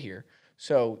that played here.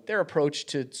 So their approach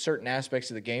to certain aspects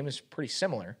of the game is pretty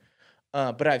similar.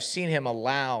 But I've seen him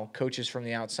allow coaches from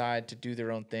the outside to do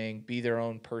their own thing, be their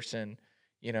own person.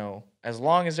 As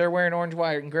long as they're wearing orange,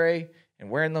 white, and gray and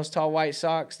wearing those tall white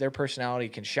socks, their personality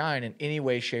can shine in any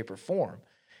way, shape, or form.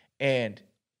 And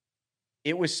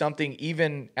it was something,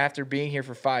 even after being here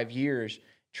for 5 years,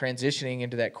 transitioning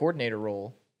into that coordinator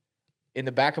role, in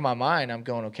the back of my mind, I'm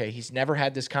going, okay, he's never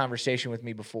had this conversation with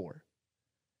me before.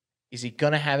 Is he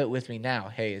going to have it with me now?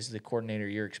 Hey, as the coordinator,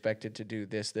 you're expected to do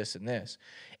this, this, and this.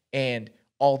 And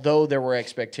although there were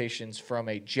expectations from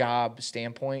a job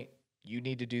standpoint, you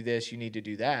need to do this, you need to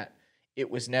do that, it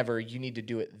was never, you need to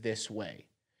do it this way.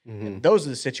 Mm-hmm. And those are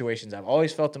the situations I've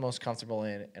always felt the most comfortable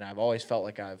in, and I've always felt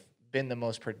like I've been the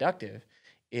most productive,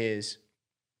 is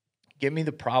give me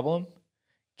the problem,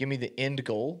 give me the end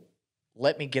goal,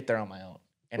 let me get there on my own.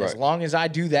 And as long as I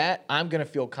do that, I'm going to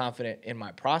feel confident in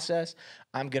my process.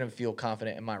 I'm going to feel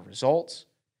confident in my results.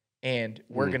 And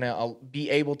we're going to be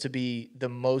able to be the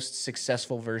most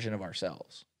successful version of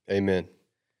ourselves. Amen.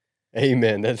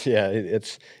 That's,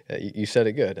 you said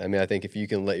it good. I mean, I think if you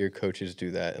can let your coaches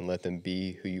do that and let them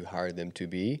be who you hired them to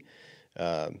be,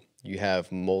 you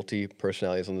have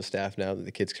multi-personalities on the staff now that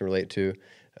the kids can relate to,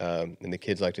 and the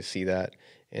kids like to see that.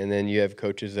 And then you have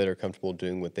coaches that are comfortable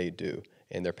doing what they do,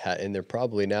 and they're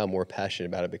probably now more passionate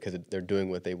about it because they're doing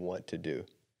what they want to do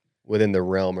within the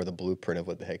realm or the blueprint of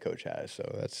what the head coach has.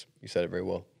 So you said it very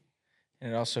well.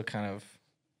 And it also kind of,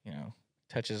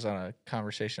 touches on a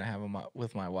conversation I have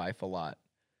with my wife a lot.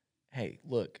 Hey,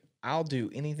 look, I'll do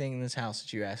anything in this house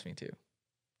that you ask me to.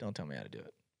 Don't tell me how to do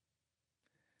it.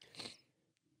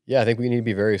 Yeah, I think we need to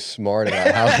be very smart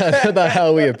about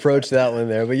how we approach that one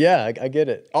there. But yeah, I get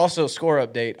it. Also, score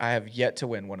update, I have yet to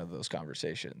win one of those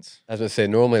conversations. I was going to say,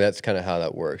 normally that's kind of how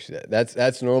that works.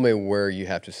 That's normally where you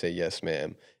have to say yes,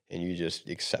 ma'am, and you just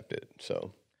accept it.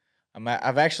 So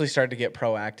I've actually started to get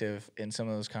proactive in some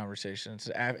of those conversations.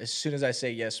 As soon as I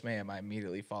say yes, ma'am, I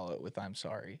immediately follow it with I'm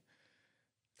sorry.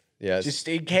 Yeah. Just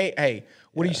in case, hey,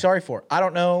 what are you sorry for? I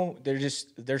don't know. There's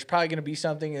probably going to be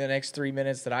something in the next 3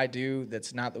 minutes that I do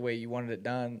that's not the way you wanted it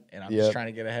done, and I'm just trying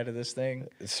to get ahead of this thing.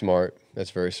 It's smart. That's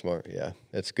very smart. Yeah,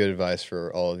 that's good advice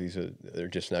for all of these that are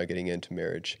just now getting into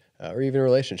marriage or even a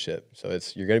relationship. So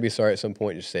you're going to be sorry at some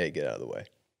point. Just say it. Get out of the way.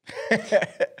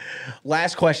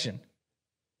 Last question.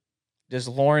 Does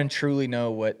Lauren truly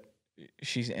know what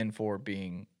she's in for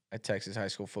being a Texas high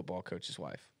school football coach's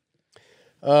wife?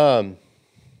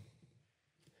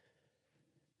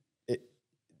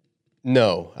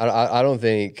 No, I don't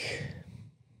think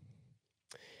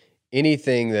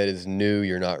anything that is new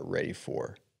you're not ready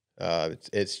for.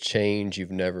 It's change.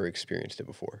 You've never experienced it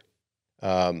before.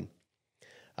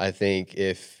 I think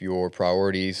if your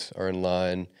priorities are in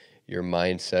line, your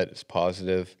mindset is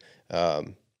positive,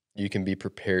 you can be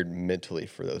prepared mentally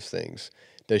for those things.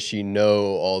 Does she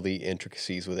know all the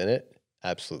intricacies within it?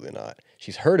 Absolutely not.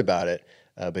 She's heard about it,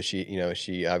 but she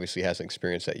obviously hasn't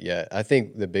experienced that yet. I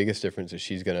think the biggest difference is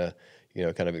she's gonna,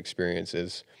 kind of experience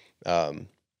is, I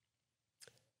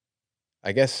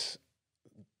guess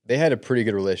they had a pretty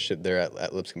good relationship there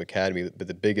at Lipscomb Academy, but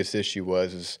the biggest issue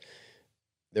is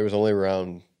there was only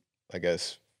around, I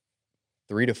guess,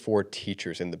 3 to 4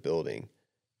 teachers in the building,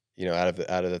 out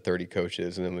of the 30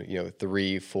 coaches, and then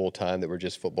 3 full time that were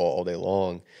just football all day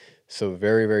long. So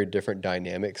very, very different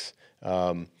dynamics.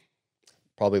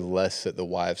 Probably less that the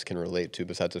wives can relate to,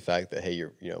 besides the fact that, hey,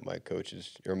 my coach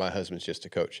is, or my husband's just a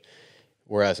coach.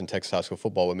 Whereas in Texas high school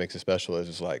football, what makes it special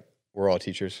is like we're all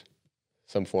teachers,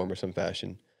 some form or some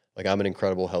fashion. Like I'm an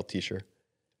incredible health teacher,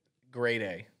 Grade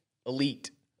A,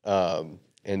 elite.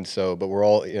 And so, but we're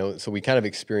all, so we kind of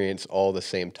experience all the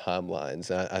same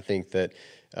timelines. I think that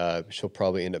she'll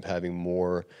probably end up having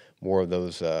more of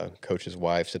those coaches'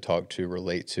 wives to talk to,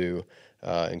 relate to,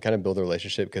 and kind of build a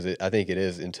relationship, because I think it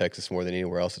is in Texas more than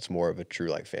anywhere else. It's more of a true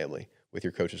like family with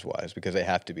your coaches' wives, because they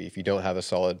have to be. If you don't have a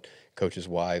solid coaches'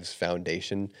 wives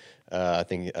foundation, I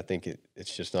think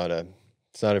it's just not a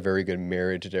very good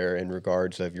marriage there in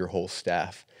regards of your whole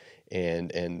staff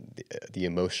and the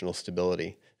emotional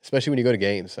stability, especially when you go to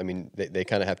games. I mean, they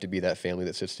kind of have to be that family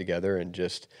that sits together and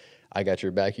just, I got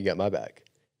your back, you got my back.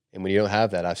 And when you don't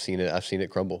have that, I've seen it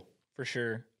crumble. For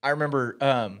sure. I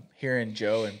remember hearing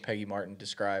Joe and Peggy Martin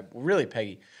describe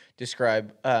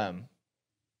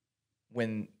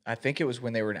when, I think it was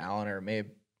when they were in Allen, or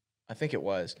I think it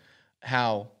was,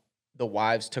 how the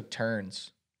wives took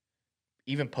turns,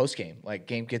 even post game. Like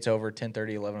game gets over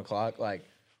 10:30, 11 o'clock. Like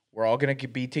we're all gonna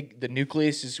be the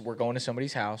nucleus is we're going to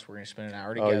somebody's house. We're gonna spend an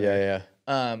hour together.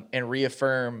 Oh yeah. And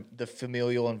reaffirm the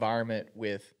familial environment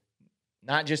with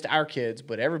not just our kids,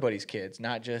 but everybody's kids,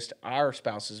 not just our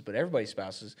spouses, but everybody's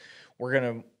spouses. We're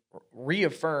going to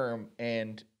reaffirm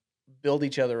and build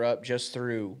each other up just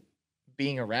through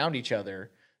being around each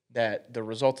other, that the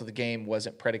result of the game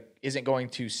isn't going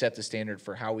to set the standard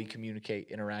for how we communicate,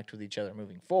 interact with each other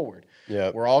moving forward. Yeah.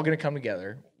 We're all going to come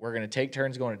together. We're going to take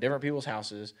turns going to different people's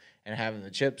houses and having the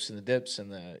chips and the dips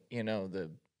and the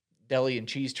deli and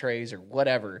cheese trays or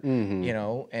whatever,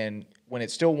 and when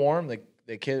it's still warm,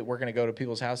 the kid, we're going to go to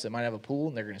people's house that might have a pool,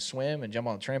 and they're going to swim and jump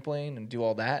on the trampoline and do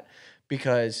all that,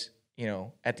 because,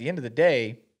 at the end of the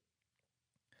day,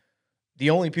 the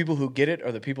only people who get it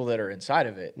are the people that are inside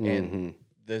of it. And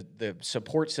the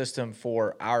support system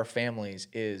for our families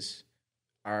is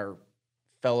our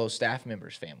fellow staff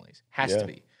members' families. Has to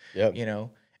be. Yep.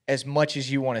 As much as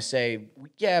you want to say,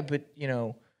 yeah, but,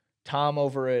 Tom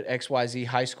over at XYZ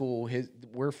high school,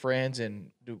 we're friends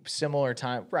and do similar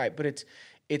time. Right. But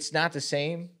it's not the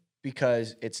same,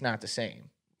 because it's not the same.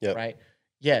 Yep. Right.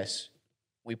 Yes.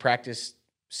 We practice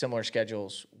similar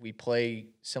schedules. We play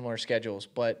similar schedules.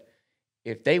 But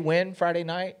if they win Friday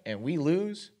night and we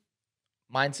lose,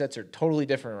 mindsets are totally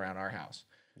different around our house.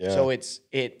 Yeah. So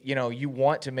you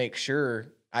want to make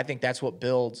sure, I think that's what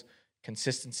builds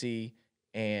consistency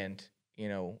and,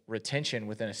 retention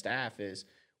within a staff, is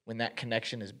when that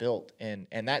connection is built. And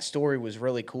that story was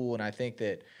really cool. And I think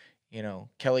that,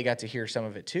 Kelly got to hear some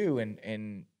of it too.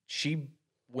 And she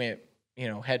went,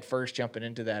 head first jumping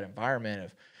into that environment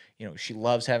of, she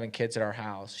loves having kids at our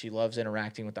house. She loves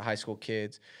interacting with the high school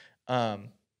kids. And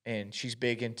she's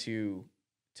big into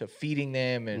feeding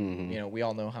them. And, we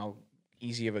all know how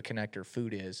easy of a connector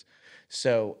food is.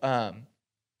 So,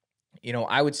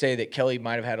 I would say that Kelly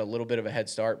might've had a little bit of a head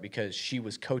start because she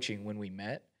was coaching when we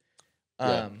met.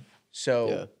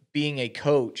 Being a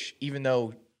coach, even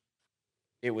though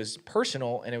it was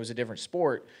personal and it was a different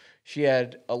sport, she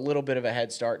had a little bit of a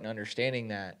head start in understanding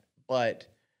that. But,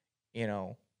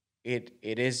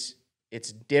 it's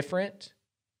different,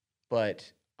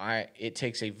 but it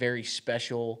takes a very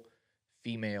special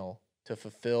female to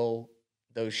fulfill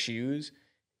those shoes.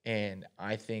 And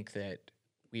I think that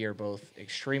we are both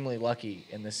extremely lucky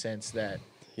in the sense that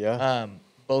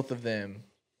both of them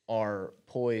are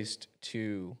poised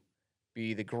to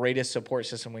be the greatest support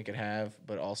system we could have,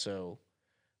 but also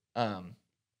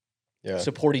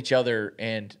support each other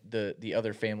and the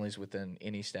other families within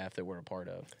any staff that we're a part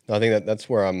of. No, I think that's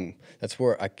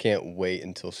where I can't wait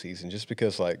until season, just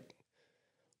because like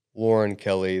Lauren,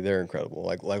 Kelly, they're incredible.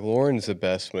 Like Lauren's the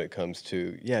best when it comes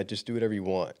to, just do whatever you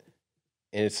want.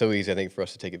 And it's so easy, I think, for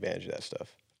us to take advantage of that stuff.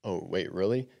 Oh, wait,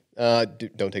 really?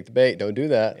 Don't take the bait. Don't do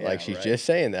that. Yeah, like she's just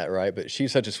saying that, right? But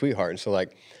she's such a sweetheart. And so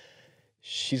like,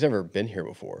 she's never been here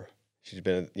before. She's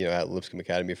been, at Lipscomb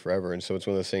Academy forever. And so it's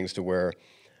one of those things to where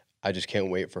I just can't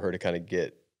wait for her to kind of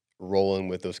get rolling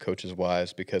with those coaches'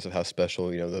 wives, because of how special,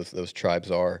 those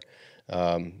tribes are.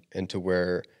 And to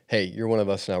where, hey, you're one of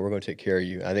us now. We're going to take care of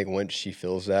you. I think once she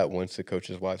feels that, once the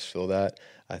coaches' wives feel that,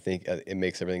 I think it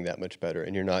makes everything that much better.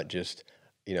 And you're not just,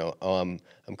 I'm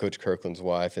Coach Kirkland's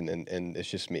wife and it's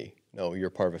just me. No, you're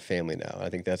part of a family now. I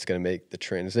think that's going to make the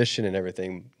transition and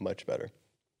everything much better.